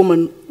nervous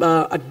woman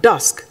at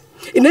dusk.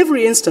 In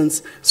every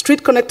instance,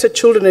 street-connected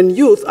children and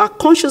youth are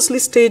consciously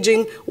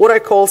staging what I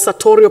call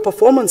sartorial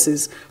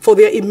performances for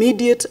their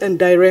immediate and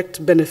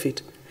direct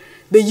benefit.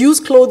 They use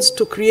clothes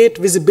to create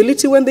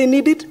visibility when they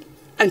need it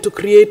and to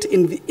create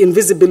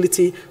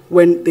invisibility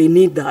when they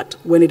need that,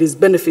 when it is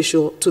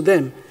beneficial to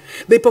them.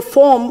 They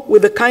perform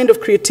with the kind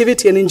of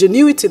creativity and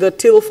ingenuity that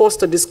Till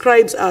Foster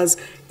describes as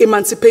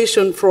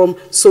emancipation from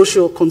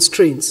social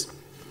constraints.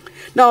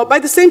 Now, by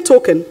the same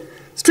token,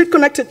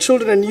 street-connected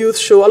children and youth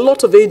show a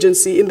lot of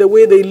agency in the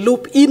way they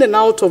loop in and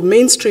out of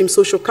mainstream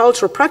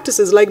sociocultural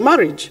practices like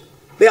marriage.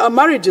 There are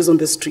marriages on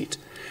the street.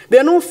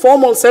 There are no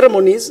formal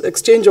ceremonies,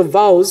 exchange of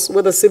vows,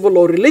 whether civil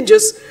or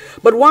religious,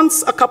 but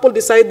once a couple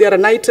decide they are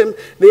an item,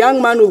 the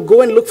young man will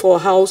go and look for a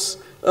house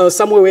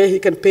somewhere where he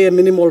can pay a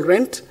minimal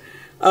rent.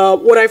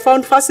 What I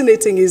found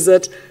fascinating is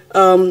that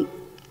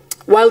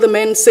while the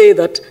men say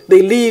that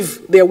they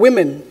leave their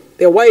women,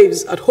 their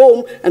wives at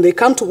home, and they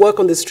come to work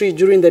on the street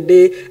during the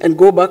day and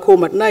go back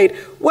home at night,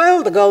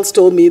 well, the girls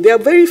told me they are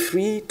very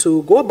free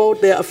to go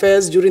about their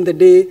affairs during the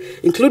day,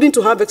 including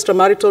to have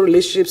extramarital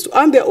relationships, to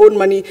earn their own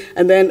money,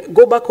 and then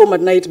go back home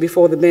at night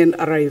before the men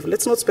arrive.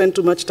 Let's not spend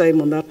too much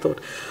time on that thought.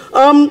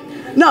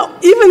 Now,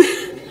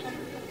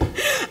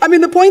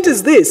 the point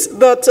is this,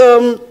 that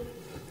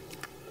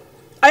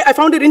I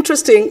found it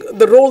interesting,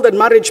 the role that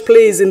marriage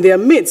plays in their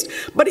midst.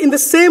 But in the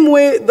same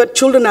way that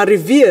children are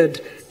revered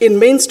in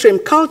mainstream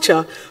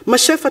culture,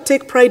 Mashefa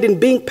take pride in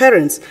being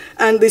parents,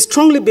 and they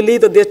strongly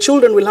believe that their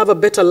children will have a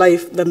better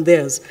life than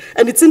theirs.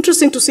 And it's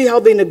interesting to see how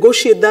they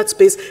negotiate that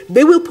space.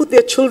 They will put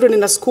their children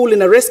in a school,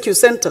 in a rescue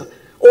center,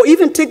 or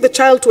even take the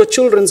child to a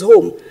children's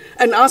home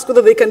and ask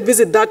whether they can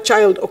visit that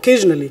child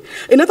occasionally.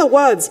 In other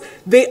words,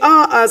 they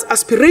are as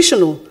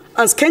aspirational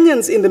as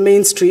Kenyans in the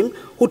mainstream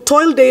who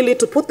toil daily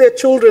to put their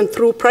children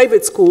through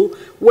private school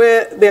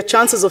where their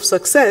chances of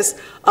success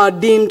are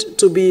deemed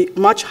to be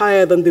much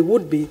higher than they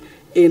would be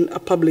in a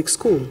public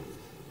school.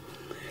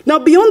 Now,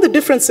 beyond the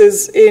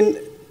differences in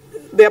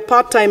their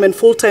part-time and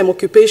full-time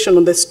occupation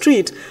on the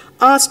street,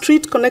 are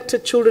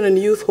street-connected children and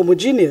youth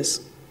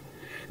homogeneous?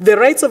 Their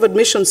rights of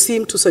admission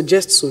seem to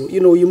suggest so.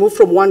 You move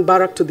from one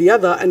barrack to the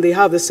other and they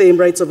have the same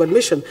rights of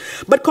admission.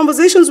 But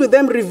conversations with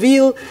them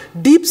reveal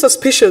deep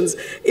suspicions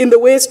in the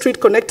way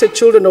street-connected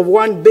children of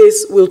one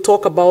base will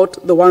talk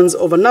about the ones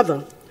of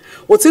another.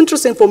 What's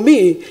interesting for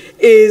me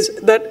is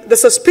that the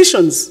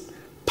suspicions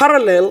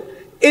parallel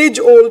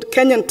age-old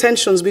Kenyan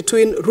tensions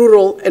between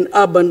rural and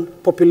urban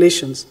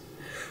populations.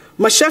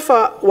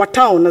 Mashefa wa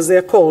town, as they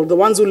are called, the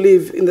ones who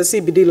live in the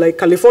CBD like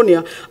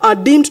California, are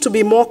deemed to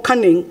be more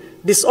cunning,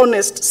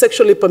 dishonest,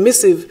 sexually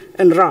permissive,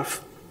 and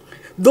rough.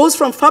 Those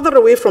from farther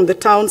away from the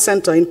town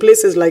center in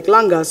places like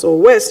Langas or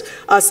West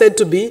are said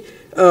to be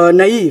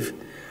naive.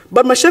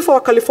 But Mashefa wa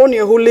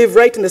California, who live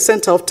right in the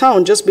center of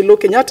town, just below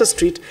Kenyatta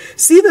Street,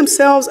 see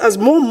themselves as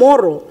more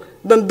moral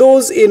than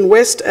those in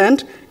West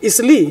and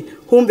Isli,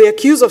 whom they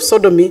accuse of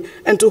sodomy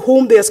and to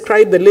whom they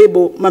ascribe the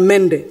label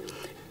mamende,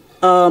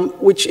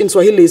 which in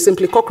Swahili is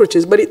simply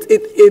cockroaches, but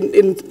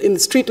in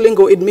street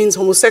lingo it means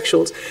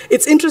homosexuals.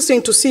 It's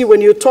interesting to see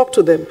when you talk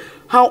to them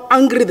how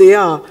angry they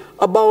are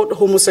about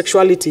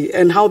homosexuality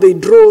and how they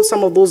draw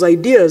some of those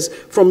ideas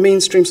from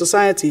mainstream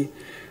society.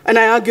 And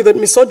I argue that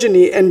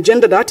misogyny and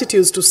gendered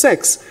attitudes to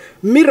sex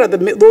mirror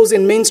those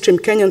in mainstream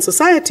Kenyan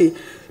society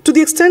to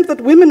the extent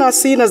that women are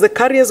seen as the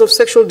carriers of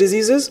sexual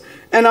diseases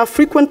and are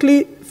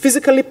frequently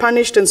physically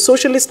punished and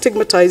socially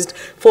stigmatized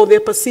for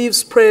their perceived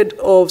spread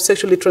of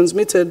sexually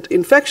transmitted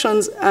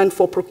infections and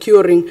for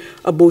procuring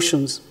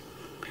abortions.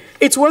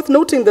 It's worth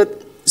noting that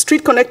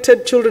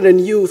street-connected children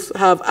and youth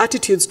have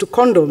attitudes to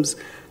condoms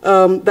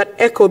that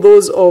echo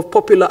those of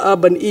popular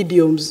urban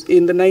idioms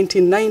in the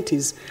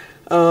 1990s.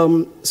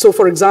 So,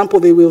 for example,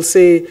 they will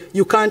say,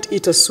 "You can't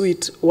eat a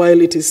sweet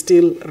while it is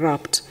still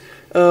wrapped."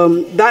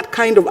 That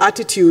kind of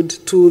attitude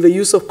to the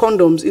use of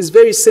condoms is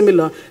very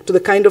similar to the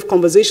kind of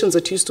conversations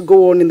that used to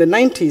go on in the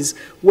 90s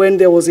when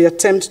there was the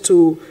attempt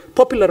to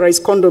popularize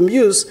condom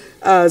use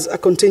as a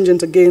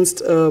contingent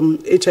against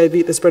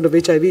HIV, the spread of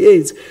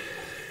HIV/AIDS.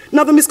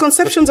 Now, the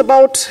misconceptions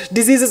about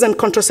diseases and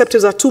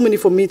contraceptives are too many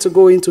for me to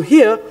go into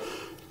here,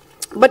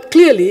 but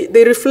clearly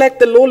they reflect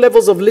the low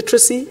levels of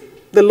literacy,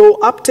 the low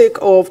uptake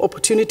of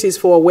opportunities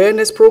for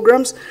awareness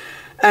programs,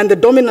 and the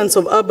dominance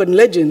of urban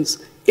legends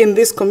in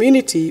this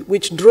community,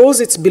 which draws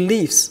its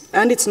beliefs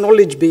and its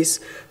knowledge base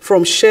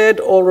from shared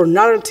oral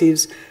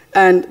narratives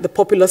and the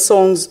popular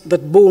songs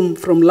that boom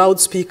from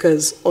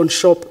loudspeakers on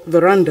shop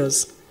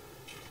verandas.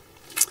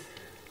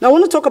 Now, I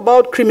want to talk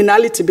about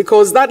criminality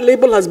because that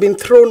label has been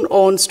thrown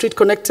on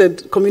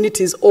street-connected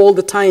communities all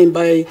the time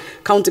by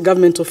county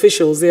government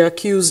officials. They are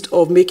accused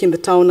of making the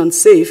town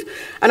unsafe.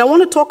 And I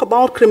want to talk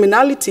about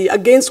criminality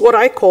against what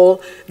I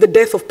call the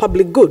death of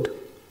public good.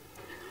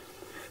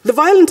 The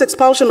violent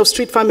expulsion of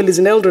street families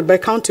in Eldoret by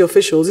county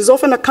officials is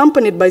often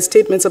accompanied by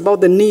statements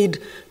about the need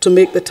to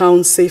make the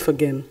town safe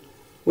again.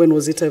 When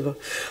was it ever?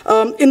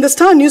 In the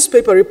Star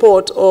newspaper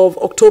report of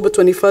October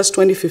 21st,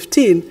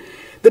 2015,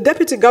 the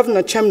Deputy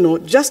Governor Chemno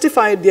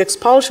justified the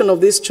expulsion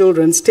of these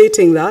children,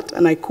 stating that,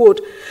 and I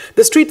quote,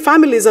 "The street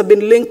families have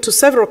been linked to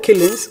several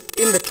killings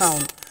in the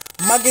town.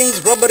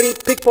 Muggings, robbery,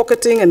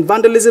 pickpocketing, and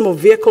vandalism of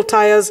vehicle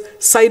tires,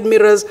 side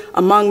mirrors,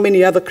 among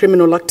many other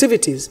criminal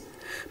activities.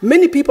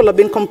 Many people have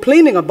been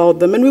complaining about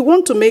them, and we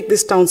want to make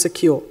this town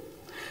secure.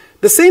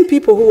 The same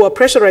people who are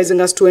pressurizing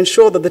us to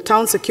ensure that the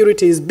town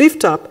security is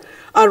beefed up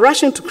are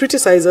rushing to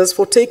criticize us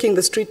for taking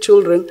the street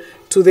children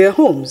to their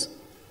homes."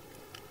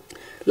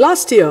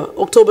 Last year,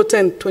 October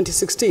 10,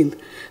 2016,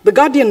 the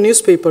Guardian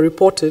newspaper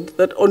reported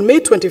that on May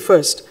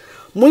 21st,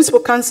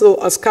 Municipal Council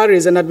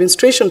Askaris and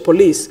Administration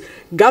Police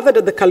gathered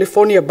at the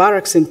California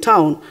barracks in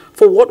town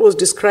for what was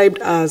described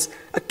as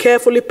a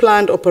carefully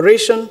planned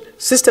operation,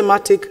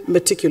 systematic,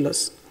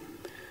 meticulous.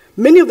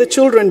 Many of the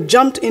children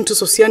jumped into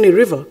Sosiani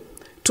River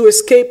to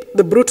escape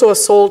the brutal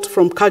assault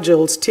from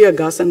cudgels, tear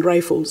gas, and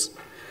rifles.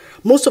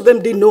 Most of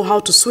them didn't know how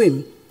to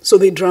swim, so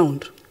they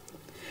drowned.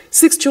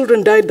 6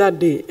 children died that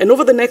day, and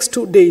over the next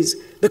 2 days,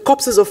 the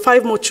corpses of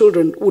 5 more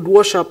children would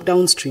wash up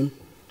downstream.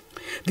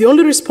 The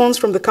only response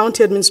from the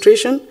county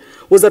administration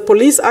was that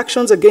police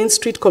actions against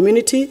street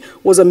community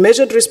was a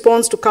measured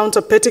response to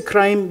counter petty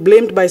crime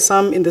blamed by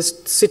some in the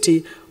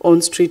city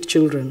on street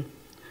children.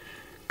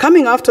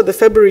 Coming after the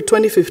February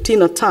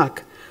 2015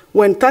 attack,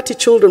 when 30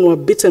 children were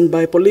bitten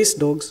by police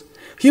dogs,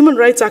 human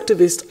rights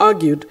activists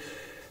argued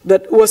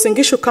that Uasin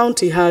Gishu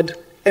County had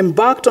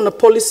embarked on a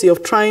policy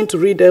of trying to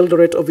rid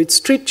Eldoret of its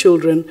street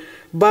children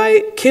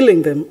by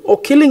killing them or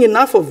killing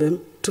enough of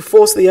them to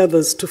force the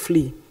others to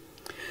flee.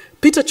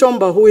 Peter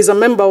Chomba, who is a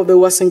member of the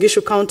Uasin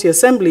Gishu County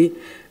Assembly,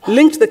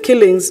 linked the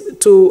killings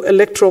to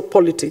electoral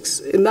politics.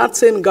 In that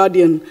same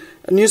Guardian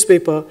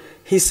newspaper,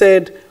 he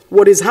said,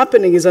 "What is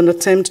happening is an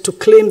attempt to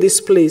claim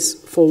this place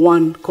for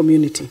one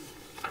community."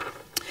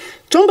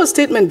 Chomba's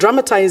statement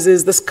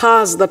dramatizes the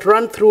scars that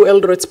run through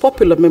Eldoret's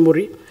popular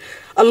memory,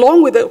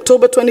 along with the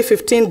October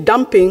 2015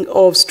 dumping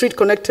of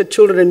street-connected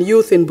children and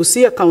youth in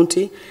Busia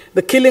County.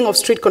 The killing of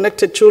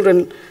street-connected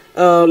children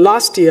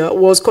last year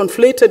was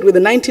conflated with the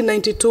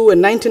 1992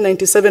 and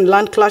 1997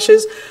 land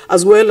clashes,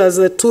 as well as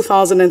the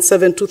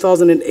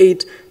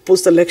 2007-2008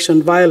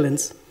 post-election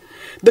violence.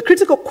 The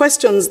critical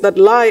questions that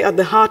lie at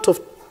the heart of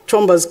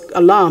Chomba's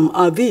alarm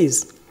are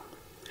these.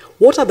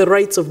 What are the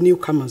rights of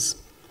newcomers?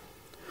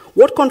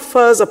 What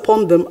confers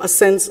upon them a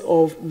sense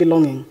of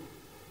belonging?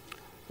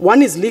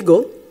 One is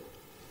legal.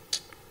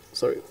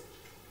 Sorry.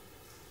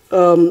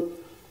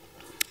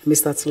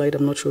 Missed that slide,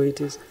 I'm not sure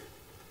it is.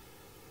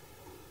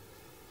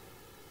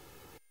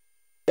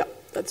 Yeah,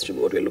 that's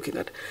what we're looking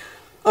at.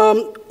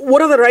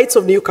 What are the rights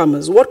of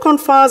newcomers? What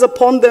confers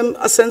upon them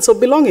a sense of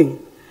belonging?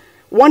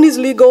 One is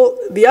legal,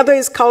 the other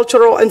is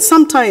cultural, and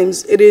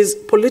sometimes it is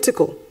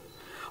political.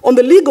 On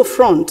the legal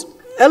front,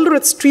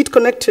 Eldoret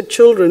street-connected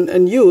children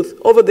and youth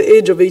over the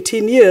age of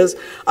 18 years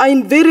are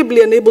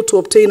invariably unable to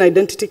obtain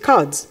identity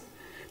cards.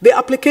 Their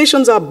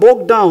applications are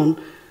bogged down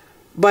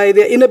by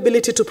their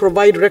inability to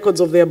provide records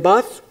of their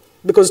birth,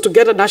 because to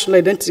get a national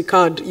identity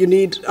card, you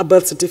need a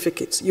birth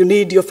certificate. You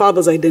need your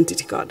father's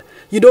identity card.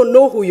 You don't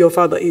know who your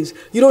father is.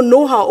 You don't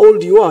know how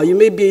old you are. You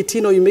may be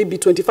 18 or you may be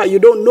 25. You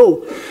don't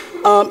know.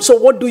 So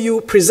what do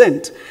you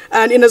present?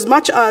 And in as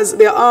much as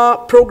there are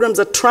programs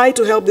that try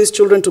to help these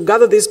children to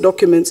gather these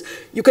documents,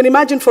 you can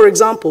imagine, for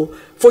example,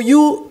 for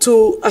you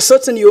to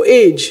ascertain your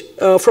age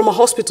from a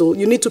hospital,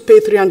 you need to pay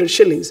 300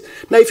 shillings.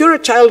 Now, if you're a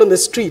child on the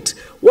street,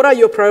 what are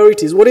your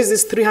priorities? What is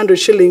this 300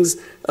 shillings,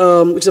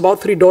 which is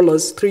about $3,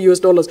 $3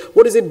 US?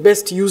 What is it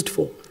best used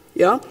for?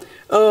 Yeah?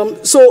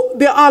 So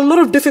there are a lot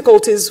of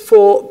difficulties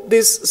for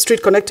these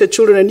street-connected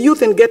children and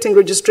youth in getting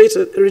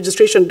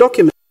registration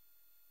documents.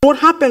 What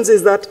happens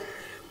is that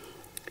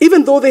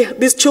even though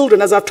these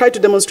children, as I've tried to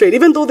demonstrate,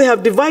 even though they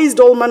have devised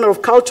all manner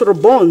of cultural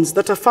bonds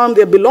that affirm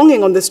their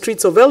belonging on the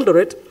streets of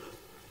Eldoret,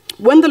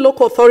 when the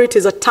local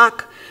authorities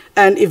attack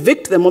and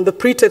evict them on the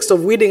pretext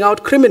of weeding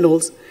out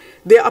criminals,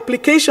 their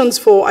applications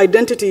for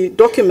identity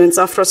documents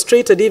are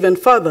frustrated even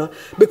further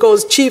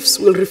because chiefs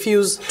will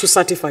refuse to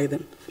certify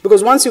them.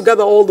 Because once you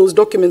gather all those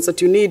documents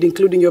that you need,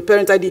 including your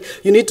parent ID,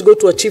 you need to go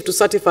to a chief to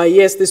certify,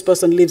 yes, this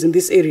person lives in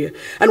this area.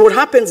 And what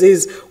happens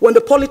is, when the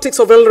politics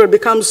of Eldoret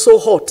becomes so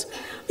hot,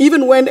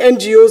 even when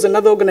NGOs and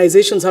other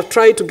organizations have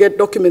tried to get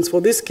documents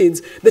for these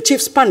kids, the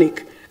chiefs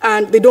panic,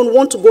 and they don't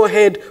want to go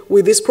ahead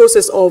with this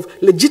process of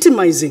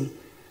legitimizing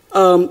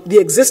the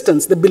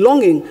existence, the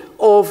belonging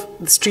of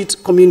the street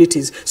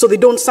communities. So they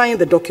don't sign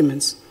the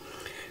documents.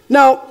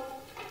 Now,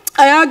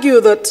 I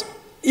argue that,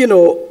 you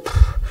know,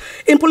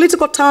 in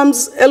political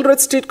terms,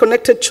 Eldoret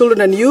street-connected children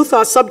and youth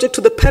are subject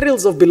to the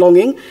perils of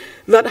belonging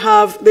that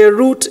have their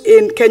root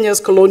in Kenya's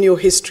colonial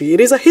history. It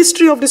is a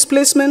history of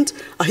displacement,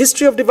 a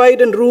history of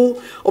divide and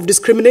rule, of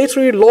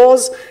discriminatory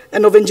laws,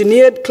 and of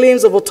engineered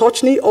claims of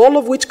autochthony, all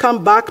of which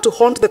come back to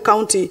haunt the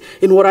county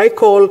in what I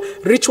call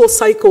ritual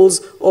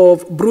cycles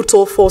of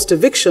brutal forced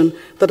eviction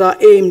that are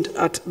aimed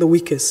at the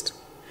weakest.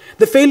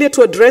 The failure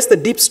to address the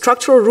deep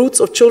structural roots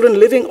of children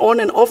living on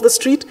and off the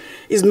street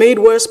is made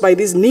worse by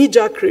these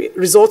knee-jerk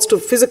resorts to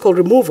physical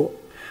removal.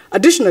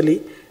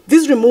 Additionally,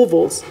 these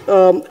removals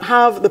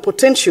have the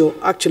potential,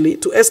 actually,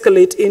 to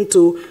escalate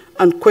into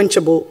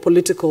unquenchable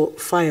political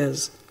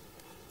fires.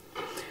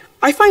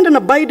 I find an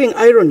abiding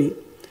irony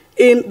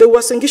in the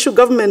Uasin Gishu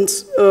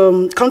government's,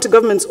 county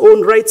government's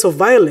own rights of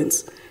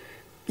violence.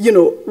 You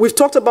know, we've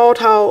talked about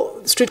how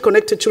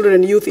street-connected children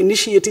and youth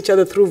initiate each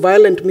other through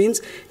violent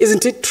means.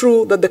 Isn't it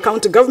true that the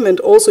county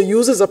government also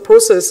uses a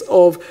process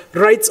of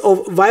rights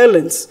of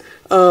violence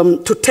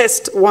to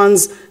test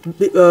one's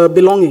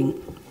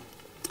belonging?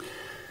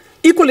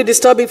 Equally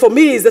disturbing for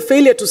me is the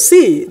failure to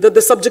see that the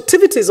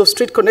subjectivities of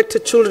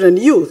street-connected children and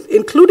youth,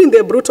 including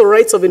their brutal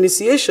rites of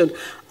initiation,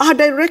 are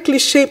directly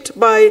shaped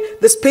by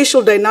the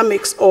spatial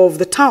dynamics of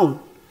the town.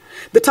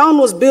 The town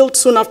was built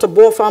soon after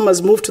Boer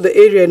farmers moved to the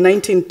area in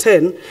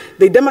 1910.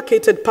 They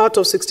demarcated part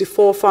of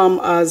 64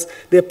 Farm as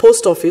their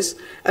post office,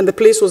 and the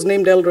place was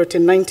named Eldoret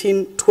in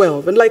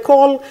 1912. And like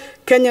all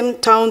Kenyan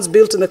towns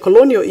built in the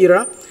colonial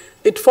era,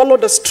 it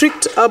followed a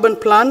strict urban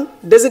plan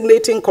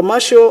designating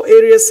commercial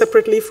areas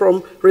separately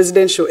from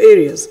residential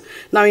areas.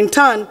 Now, in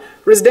turn,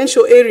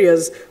 residential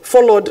areas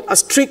followed a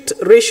strict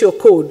racial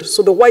code.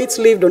 So the whites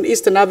lived on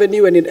Eastern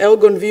Avenue and in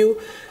Elgon View,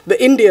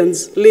 the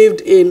Indians lived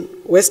in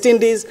West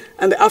Indies,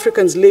 and the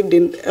Africans lived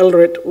in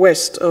Eldoret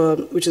West,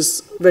 which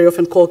is very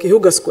often called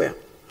Kihuga Square.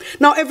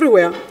 Now,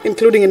 everywhere,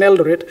 including in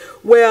Eldoret,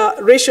 where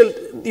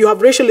you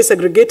have racially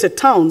segregated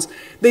towns,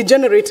 they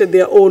generated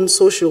their own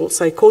social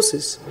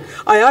psychosis.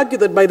 I argue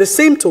that by the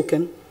same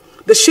token,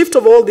 the shift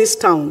of all these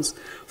towns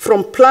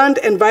from planned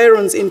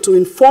environs into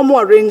informal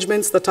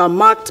arrangements that are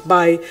marked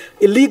by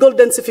illegal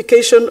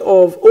densification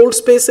of old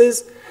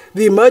spaces,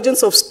 the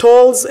emergence of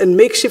stalls and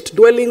makeshift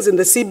dwellings in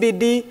the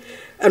CBD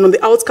and on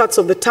the outskirts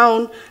of the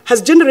town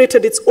has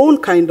generated its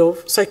own kind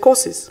of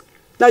psychosis.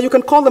 Now, you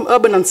can call them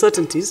urban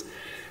uncertainties,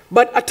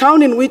 but a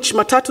town in which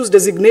matatus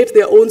designate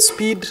their own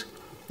speed,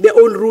 their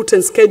own route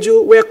and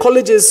schedule, where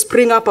colleges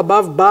spring up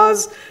above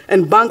bars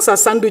and banks are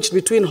sandwiched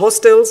between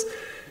hostels,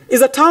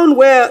 is a town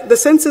where the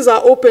senses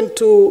are open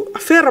to a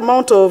fair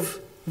amount of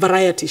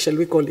variety, shall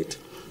we call it,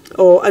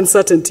 or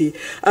uncertainty.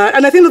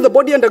 And I think that the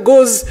body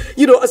undergoes,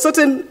 you know, a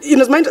certain,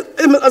 as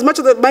much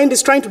as the mind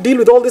is trying to deal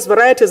with all this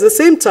variety, at the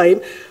same time,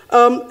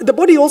 the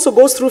body also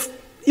goes through,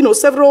 you know,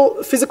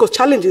 several physical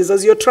challenges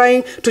as you're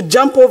trying to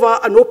jump over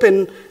an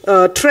open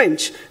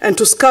trench and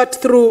to skirt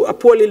through a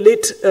poorly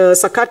lit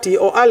sakati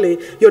or alley.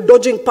 You're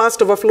dodging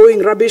past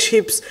overflowing rubbish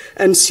heaps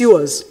and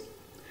sewers.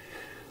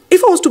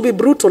 If I was to be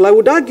brutal, I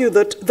would argue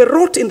that the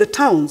rot in the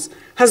towns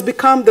has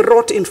become the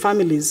rot in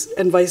families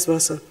and vice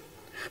versa.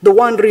 The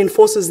one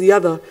reinforces the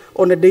other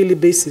on a daily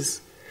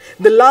basis.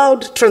 The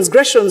loud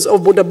transgressions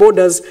of boda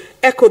bodas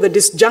echo the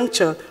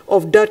disjuncture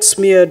of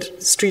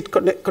dirt-smeared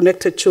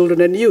street-connected children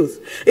and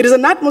youth. It is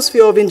an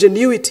atmosphere of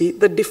ingenuity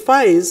that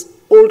defies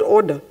old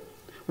order,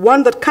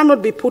 one that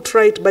cannot be put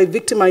right by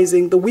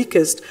victimizing the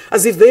weakest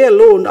as if they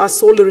alone are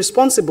solely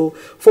responsible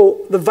for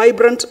the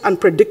vibrant,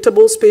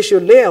 unpredictable spatial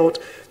layout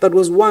that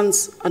was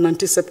once an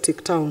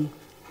antiseptic town.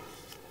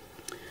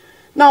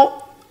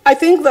 Now, I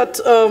think that,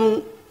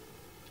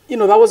 you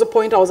know, that was a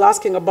point I was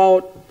asking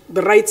about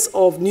the rights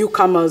of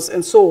newcomers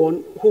and so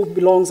on, who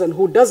belongs and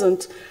who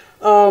doesn't,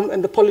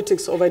 and the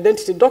politics of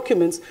identity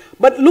documents.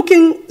 But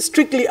looking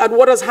strictly at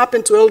what has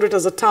happened to Eldoret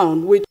as a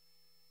town, which is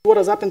what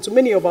has happened to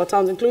many of our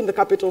towns, including the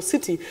capital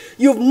city,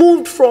 you've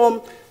moved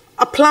from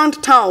a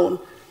planned town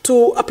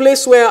to a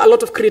place where a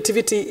lot of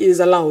creativity is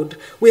allowed.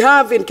 We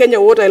have in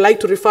Kenya what I like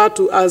to refer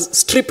to as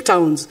strip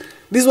towns.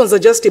 These ones are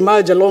just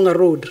emerged along a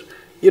road.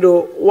 You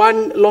know,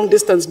 one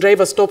long-distance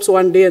driver stops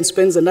one day and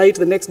spends the night.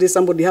 The next day,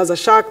 somebody has a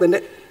shack.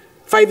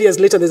 5 years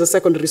later, there's a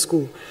secondary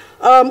school.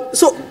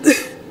 So,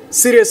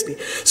 seriously.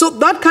 So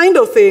that kind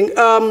of thing,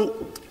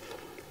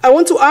 I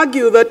want to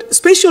argue that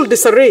spatial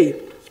disarray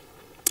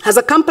has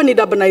accompanied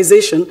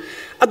urbanization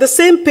at the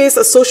same pace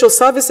as social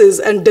services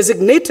and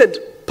designated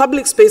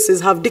public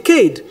spaces have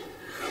decayed,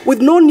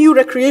 with no new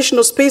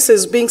recreational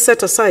spaces being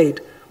set aside,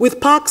 with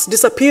parks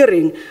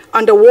disappearing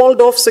under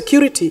walled-off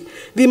security.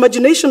 The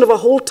imagination of a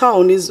whole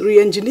town is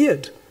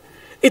re-engineered.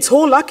 Its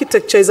whole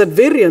architecture is at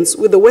variance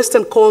with the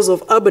Western cause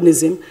of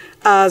urbanism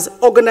as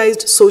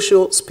organized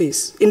social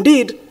space.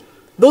 Indeed,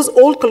 those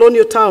old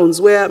colonial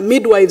towns where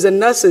midwives and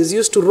nurses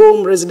used to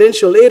roam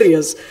residential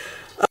areas,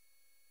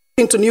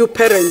 talking to new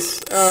parents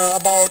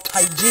about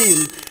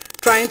hygiene,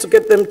 trying to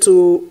get them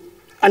to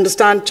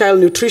understand child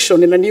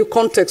nutrition in a new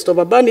context of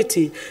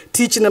urbanity,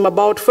 teaching them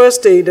about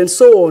first aid and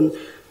so on.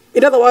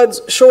 In other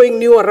words, showing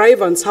new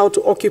arrivants how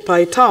to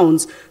occupy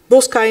towns.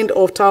 Those kind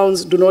of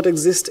towns do not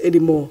exist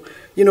anymore.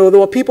 You know, there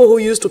were people who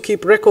used to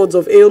keep records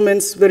of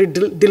ailments very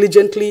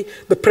diligently,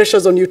 the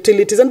pressures on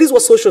utilities, and these were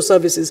social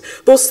services.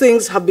 Those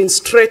things have been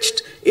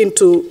stretched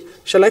into,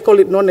 shall I call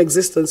it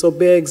non-existence or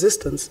bare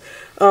existence.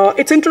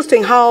 It's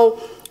interesting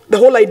how the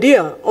whole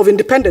idea of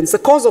independence, the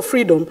cause of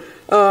freedom,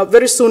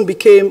 very soon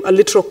became a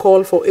literal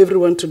call for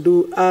everyone to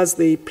do as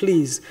they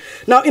please.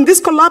 Now, in this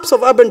collapse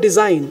of urban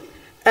design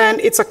and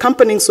its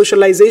accompanying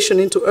socialization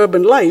into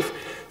urban life,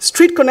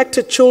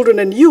 street-connected children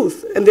and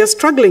youth and their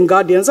struggling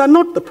guardians are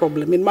not the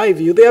problem, in my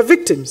view. They are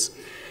victims.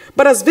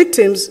 But as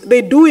victims,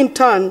 they do in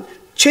turn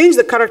change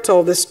the character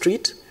of the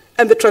street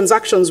and the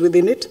transactions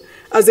within it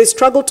as they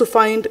struggle to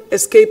find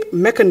escape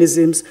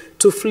mechanisms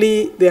to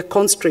flee their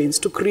constraints,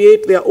 to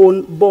create their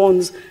own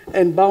bonds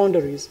and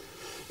boundaries.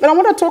 And I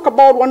want to talk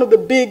about one of the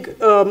big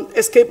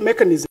escape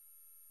mechanisms,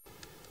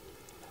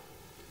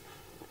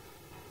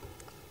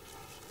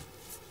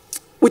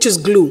 which is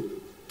glue,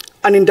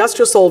 an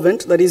industrial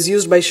solvent that is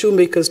used by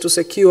shoemakers to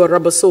secure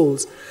rubber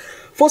soles.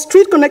 For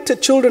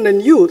street-connected children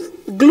and youth,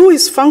 glue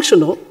is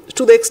functional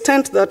to the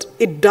extent that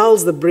it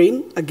dulls the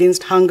brain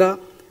against hunger,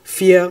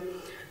 fear,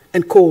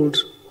 and cold,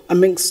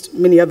 amongst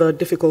many other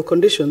difficult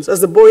conditions.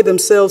 As the boy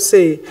themselves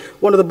say,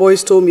 one of the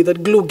boys told me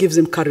that glue gives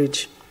him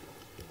courage.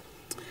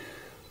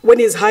 When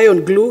he's high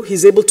on glue,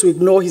 he's able to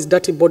ignore his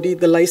dirty body,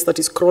 the lice that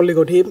is crawling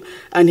on him,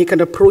 and he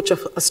can approach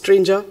a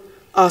stranger,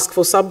 ask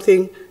for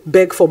something,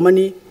 beg for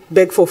money,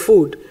 beg for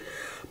food.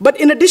 But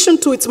in addition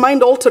to its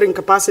mind-altering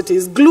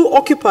capacities, glue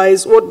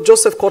occupies what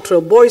Joseph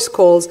Cottrell Boyce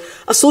calls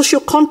a social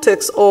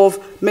context of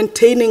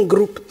maintaining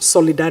group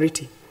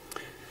solidarity.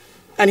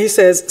 And he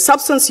says,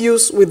 substance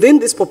use within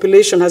this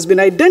population has been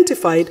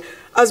identified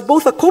as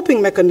both a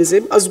coping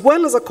mechanism as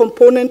well as a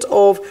component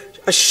of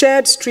a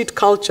shared street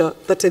culture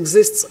that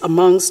exists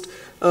amongst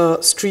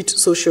street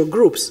social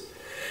groups.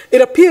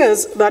 It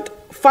appears that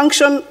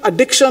function,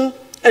 addiction,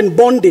 and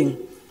bonding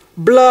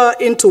blur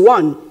into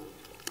one.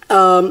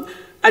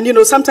 And you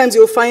know, sometimes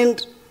you'll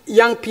find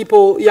young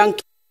people,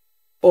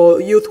 or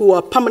youth who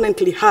are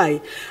permanently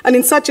high. And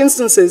in such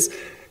instances,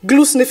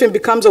 glue sniffing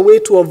becomes a way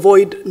to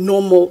avoid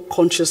normal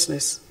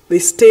consciousness. They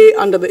stay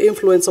under the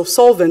influence of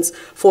solvents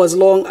for as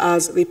long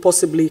as they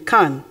possibly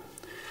can.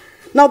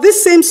 Now,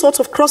 this same sort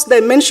of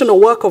cross-dimensional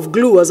work of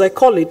glue, as I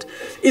call it,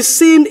 is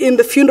seen in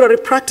the funerary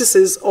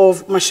practices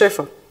of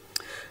Mashefa.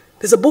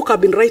 There's a book I've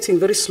been writing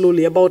very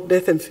slowly about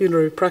death and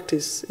funerary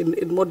practice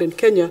in modern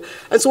Kenya.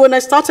 And so when I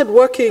started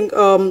working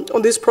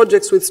on these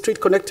projects with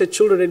street-connected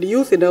children and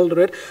youth in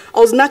Eldoret, I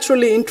was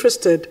naturally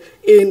interested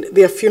in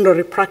their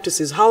funerary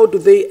practices. How do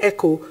they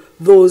echo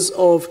those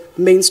of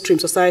mainstream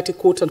society,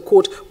 quote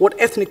unquote? What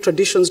ethnic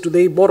traditions do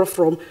they borrow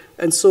from,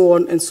 and so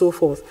on and so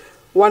forth?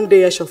 One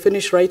day I shall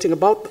finish writing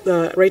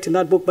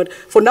that book, but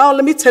for now,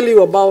 let me tell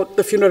you about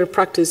the funerary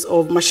practice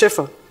of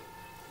Mashefa.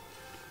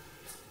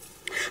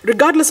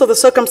 Regardless of the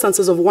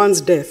circumstances of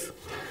one's death,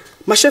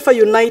 Mashefa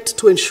unite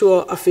to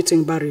ensure a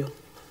fitting burial.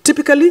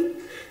 Typically,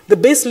 the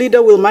base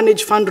leader will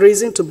manage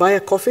fundraising to buy a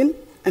coffin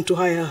and to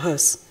hire a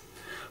hearse.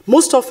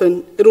 Most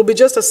often, it will be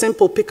just a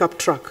simple pickup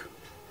truck.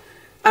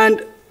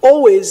 And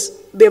always,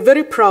 they're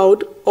very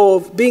proud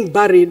of being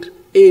buried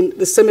in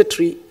the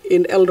cemetery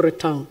in Eldoret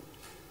town.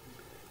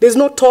 There's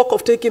no talk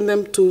of taking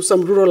them to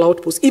some rural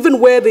outpost,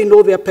 even where they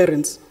know their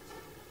parents.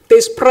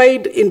 There's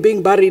pride in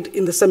being buried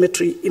in the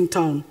cemetery in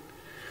town.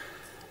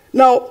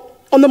 Now,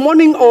 on the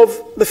morning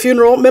of the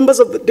funeral, members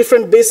of the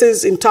different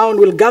bases in town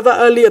will gather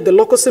early at the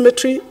local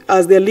cemetery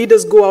as their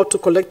leaders go out to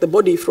collect the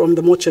body from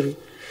the mortuary.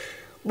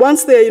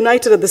 Once they are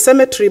united at the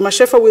cemetery,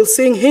 Mashefa will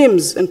sing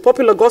hymns and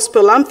popular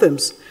gospel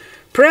anthems.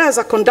 Prayers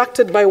are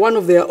conducted by one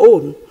of their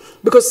own,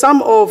 because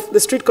some of the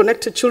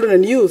street-connected children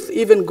and youth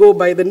even go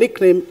by the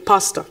nickname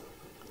pastor.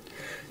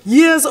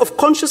 Years of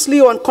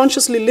consciously or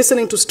unconsciously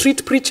listening to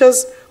street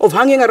preachers, of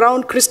hanging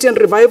around Christian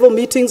revival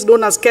meetings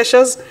known as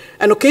keshas,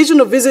 and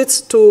occasional visits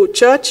to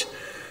church,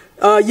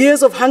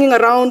 years of hanging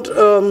around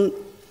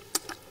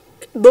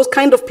those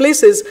kind of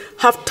places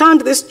have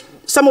turned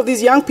some of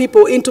these young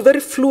people into very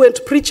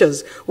fluent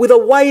preachers with a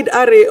wide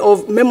array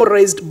of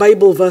memorized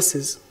Bible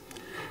verses.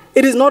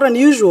 it is not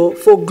unusual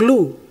for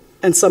glue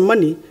and some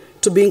money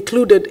to be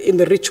included in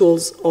the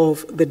rituals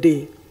of the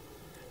day.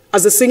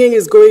 As the singing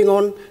is going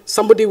on,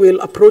 somebody will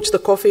approach the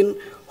coffin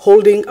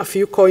holding a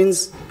few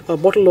coins, a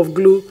bottle of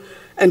glue,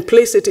 and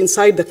place it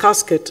inside the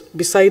casket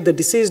beside the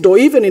deceased, or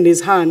even in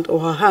his hand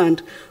or her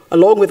hand,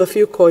 along with a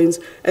few coins,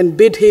 and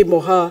bid him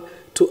or her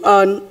to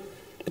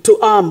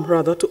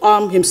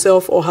arm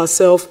himself or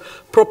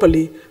herself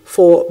properly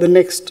for the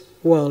next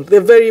world.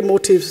 They're very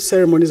emotive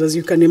ceremonies, as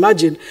you can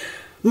imagine.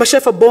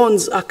 Mashefa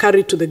bonds are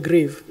carried to the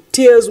grave.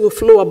 Tears will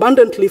flow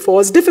abundantly, for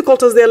as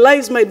difficult as their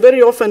lives might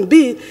very often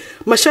be,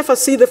 Mashefa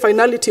see the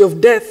finality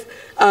of death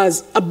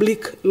as a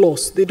bleak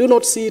loss. They do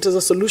not see it as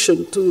a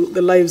solution to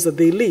the lives that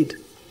they lead.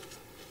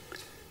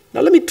 Now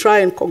let me try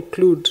and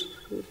conclude,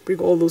 bring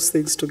all those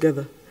things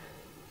together,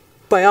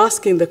 by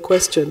asking the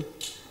question,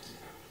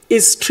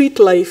 is street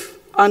life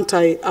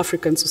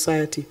anti-African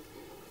society?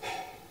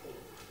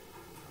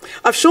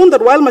 I've shown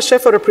that while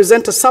Mashefa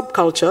represent a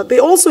subculture, they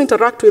also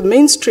interact with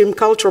mainstream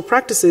cultural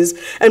practices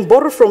and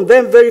borrow from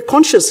them very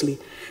consciously,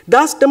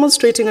 thus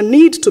demonstrating a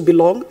need to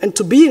belong and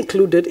to be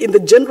included in the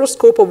general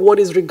scope of what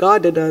is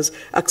regarded as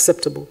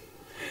acceptable.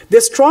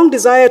 Their strong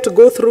desire to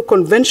go through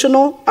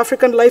conventional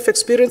African life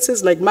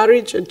experiences like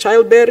marriage and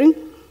childbearing,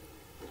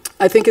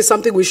 I think, is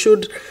something we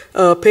should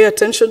pay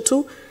attention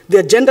to.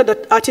 Their gendered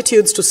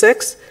attitudes to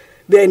sex,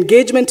 their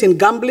engagement in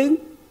gambling.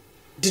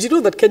 Did you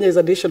know that Kenya is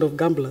a nation of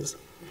gamblers?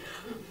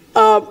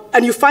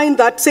 And you find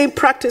that same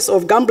practice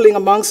of gambling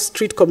amongst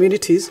street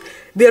communities.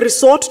 Their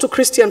resort to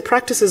Christian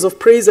practices of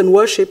praise and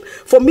worship,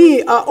 for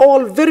me, are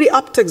all very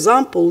apt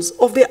examples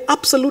of their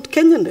absolute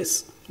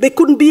Kenyanness. They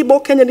couldn't be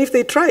more Kenyan if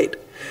they tried.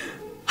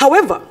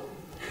 However,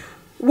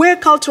 where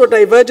cultural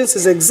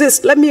divergences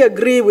exist, let me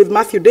agree with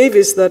Matthew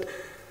Davis that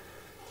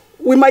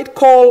what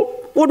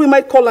we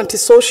might call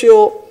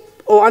antisocial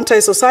or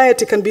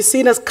anti-society can be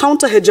seen as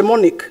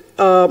counter-hegemonic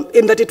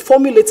in that it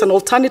formulates an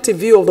alternative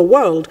view of the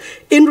world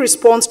in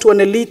response to an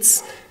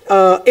elite's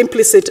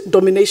implicit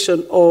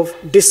domination of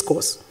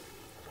discourse.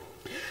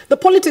 The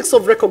politics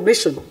of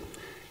recognition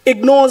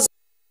ignores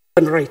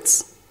human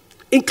rights,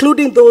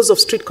 including those of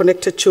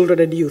street-connected children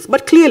and youth.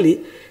 But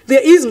clearly,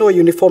 there is no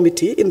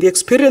uniformity in the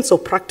experience or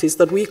practice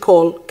that we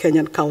call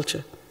Kenyan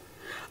culture.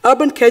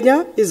 Urban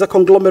Kenya is a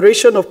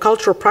conglomeration of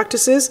cultural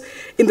practices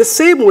in the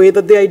same way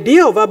that the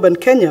idea of urban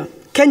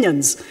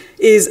Kenyans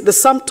is the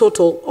sum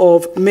total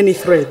of many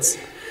threads.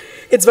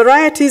 Its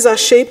varieties are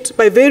shaped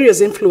by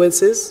various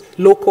influences,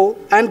 local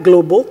and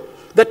global,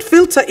 that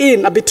filter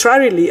in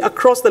arbitrarily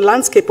across the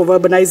landscape of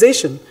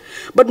urbanization.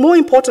 But more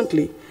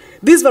importantly,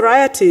 these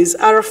varieties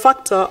are a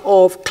factor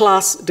of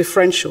class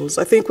differentials.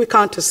 I think we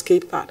can't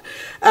escape that.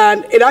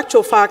 And in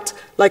actual fact,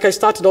 like I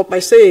started off by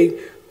saying,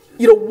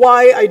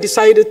 why I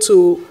decided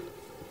to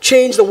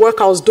change the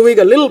work I was doing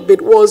a little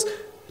bit was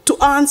to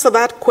answer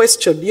that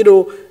question.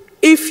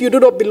 If you do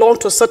not belong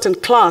to a certain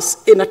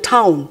class in a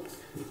town,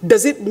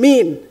 does it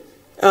mean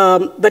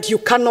that you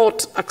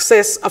cannot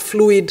access a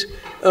fluid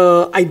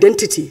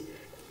identity?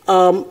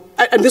 And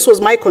this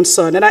was my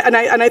concern. And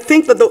I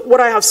think that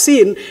what I have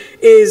seen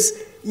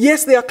is,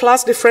 yes, there are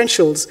class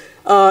differentials.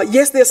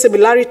 Yes, there are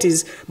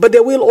similarities, but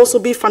there will also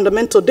be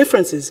fundamental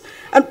differences.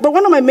 But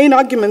one of my main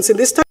arguments in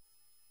this study,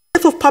 the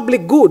death of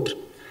public good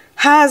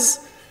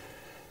has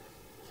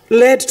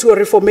led to a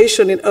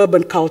reformation in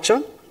urban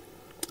culture,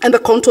 and the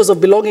contours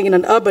of belonging in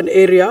an urban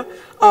area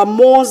are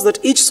mores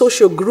that each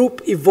social group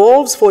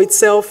evolves for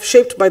itself,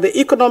 shaped by the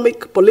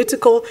economic,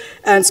 political,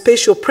 and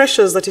spatial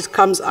pressures that it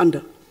comes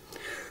under.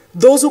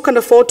 Those who can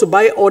afford to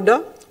buy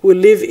order will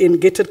live in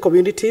gated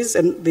communities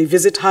and they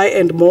visit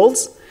high-end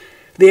malls.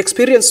 They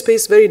experience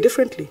space very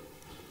differently.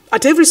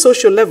 At every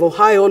social level,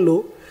 high or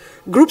low,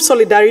 group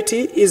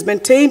solidarity is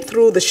maintained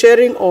through the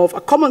sharing of a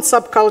common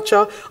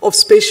subculture of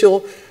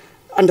spatial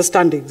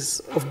understandings,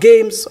 of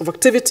games, of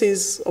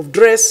activities, of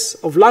dress,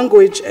 of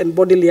language, and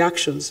bodily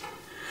actions.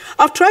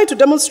 I've tried to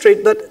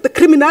demonstrate that the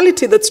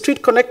criminality that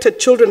street-connected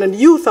children and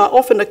youth are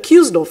often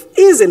accused of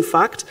is, in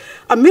fact,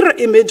 a mirror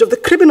image of the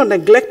criminal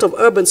neglect of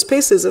urban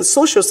spaces and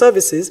social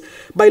services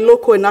by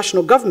local and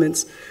national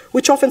governments,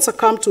 which often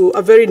succumb to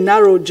a very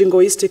narrow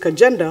jingoistic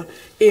agenda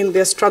in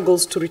their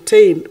struggles to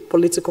retain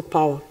political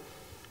power.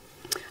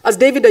 As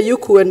David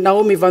Ayuku and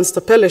Naomi Van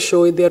Stapele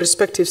show in their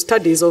respective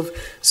studies of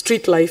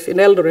street life in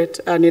Eldoret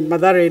and in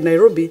Mathare in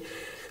Nairobi,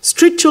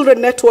 street children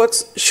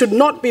networks should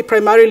not be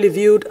primarily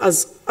viewed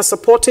as a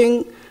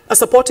supporting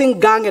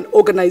gang and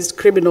organized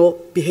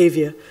criminal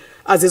behavior,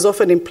 as is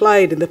often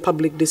implied in the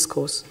public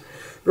discourse.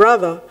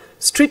 Rather,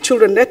 street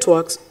children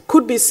networks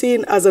could be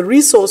seen as a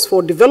resource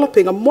for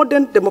developing a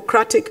modern,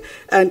 democratic,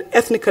 and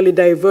ethnically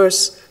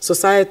diverse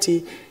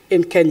society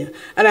in Kenya.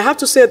 And I have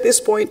to say at this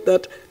point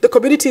that the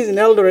communities in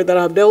Eldoret that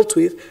I've dealt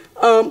with,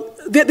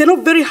 they're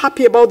not very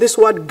happy about this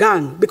word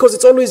gang because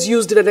it's always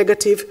used in a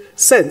negative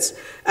sense.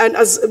 And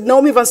as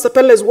Naomi Van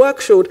Stapele's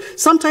work showed,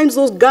 sometimes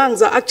those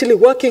gangs are actually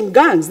working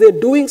gangs. They're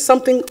doing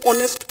something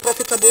honest,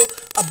 profitable,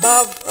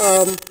 above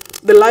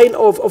the line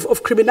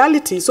of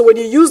criminality. So when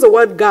you use the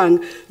word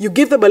gang, you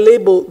give them a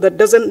label that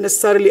doesn't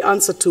necessarily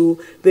answer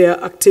to their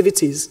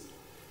activities.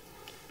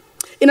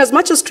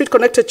 Inasmuch as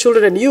street-connected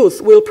children and youth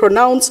will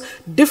pronounce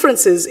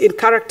differences in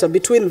character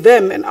between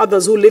them and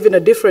others who live in a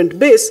different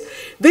base,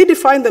 they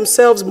define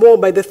themselves more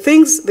by the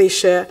things they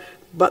share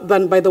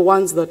than by the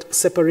ones that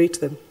separate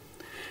them.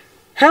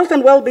 Health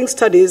and well-being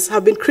studies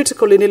have been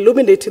critical in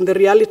illuminating the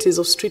realities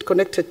of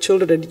street-connected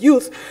children and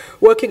youth.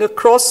 Working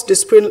across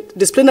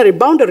disciplinary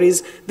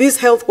boundaries, these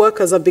health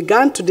workers have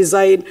begun to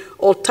design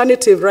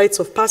alternative rites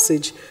of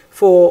passage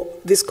for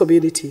this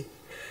community.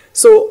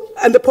 So,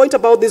 and the point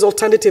about these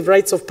alternative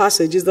rites of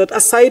passage is that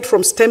aside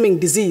from stemming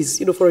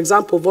disease, for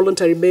example,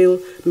 voluntary male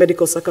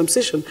medical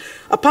circumcision,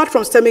 apart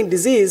from stemming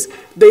disease,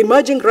 the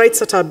emerging rites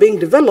that are being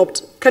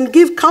developed can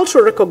give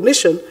cultural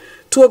recognition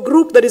to a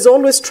group that is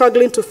always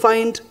struggling to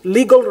find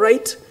legal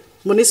right,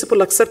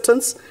 municipal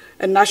acceptance,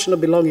 and national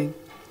belonging.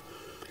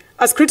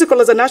 As critical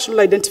as a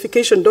national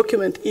identification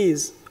document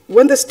is,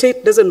 when the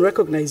state doesn't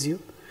recognize you,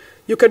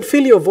 you can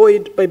fill your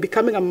void by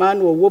becoming a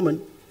man or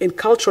woman in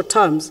cultural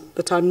terms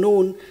that are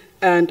known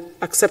and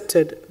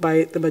accepted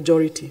by the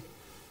majority.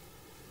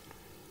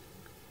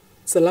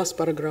 It's the last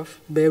paragraph,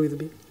 bear with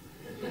me.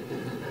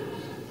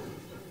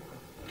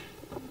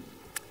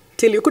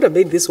 Till you could have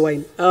made this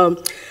wine.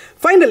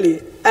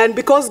 Finally, and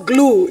because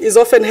glue is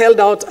often held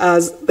out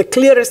as the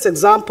clearest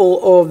example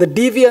of the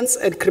deviance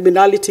and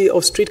criminality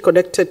of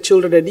street-connected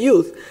children and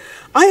youth,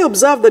 I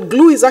observe that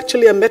glue is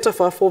actually a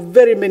metaphor for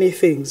very many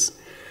things,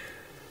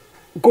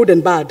 good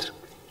and bad.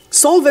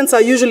 Solvents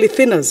are usually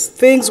thinners,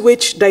 things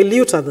which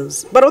dilute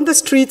others. But on the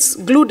streets,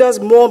 glue does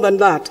more than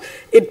that.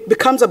 It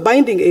becomes a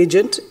binding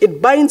agent.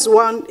 It binds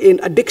one in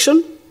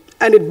addiction,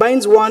 and it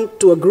binds one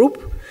to a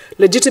group,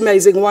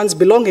 legitimizing one's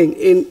belonging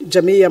in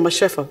Jamii ya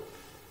Mashefa.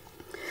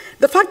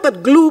 The fact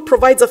that glue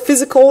provides a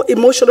physical,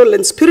 emotional,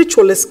 and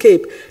spiritual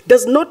escape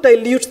does not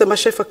dilute the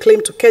Mashefa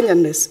claim to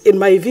Kenyanness, in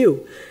my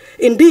view.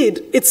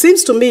 Indeed, it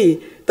seems to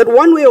me that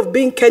one way of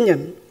being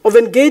Kenyan, of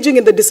engaging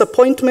in the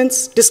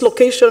disappointments,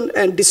 dislocation,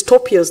 and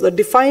dystopias that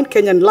define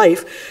Kenyan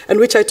life, and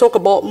which I talk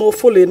about more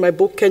fully in my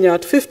book, Kenya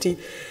at 50,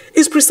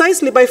 is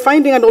precisely by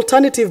finding an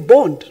alternative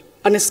bond,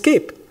 an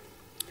escape.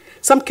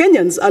 Some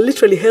Kenyans are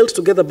literally held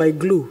together by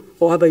glue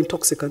or other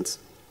intoxicants.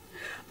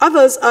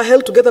 Others are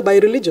held together by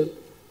religion.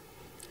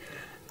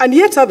 And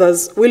yet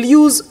others will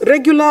use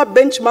regular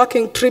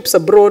benchmarking trips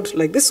abroad,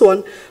 like this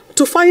one,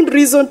 to find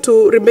reason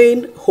to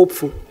remain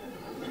hopeful.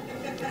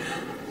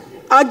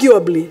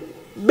 Arguably,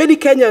 many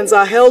Kenyans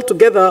are held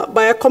together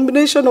by a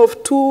combination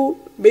of two,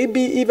 maybe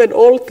even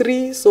all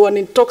three, so an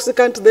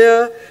intoxicant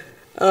there,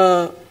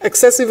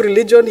 excessive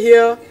religion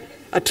here,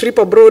 a trip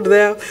abroad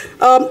there.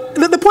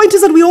 The point is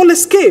that we all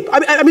escape.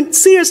 I mean,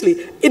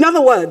 seriously, in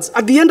other words,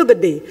 at the end of the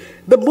day,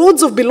 the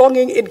modes of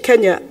belonging in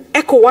Kenya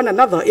echo one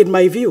another, in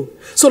my view.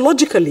 So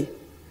logically,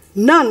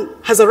 none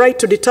has a right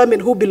to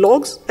determine who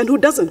belongs and who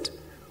doesn't,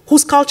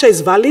 whose culture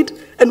is valid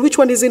and which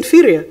one is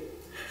inferior.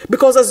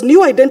 Because as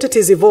new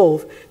identities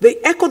evolve, they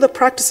echo the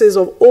practices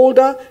of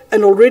older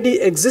and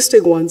already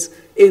existing ones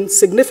in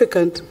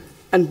significant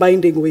and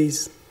binding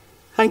ways.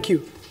 Thank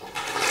you.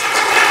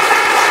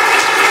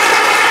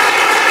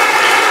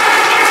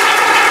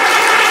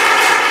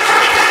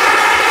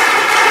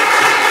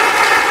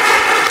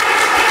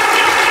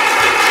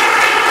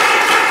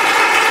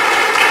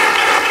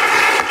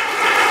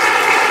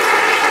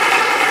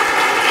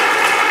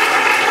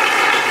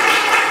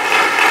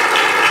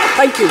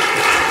 Thank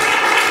you.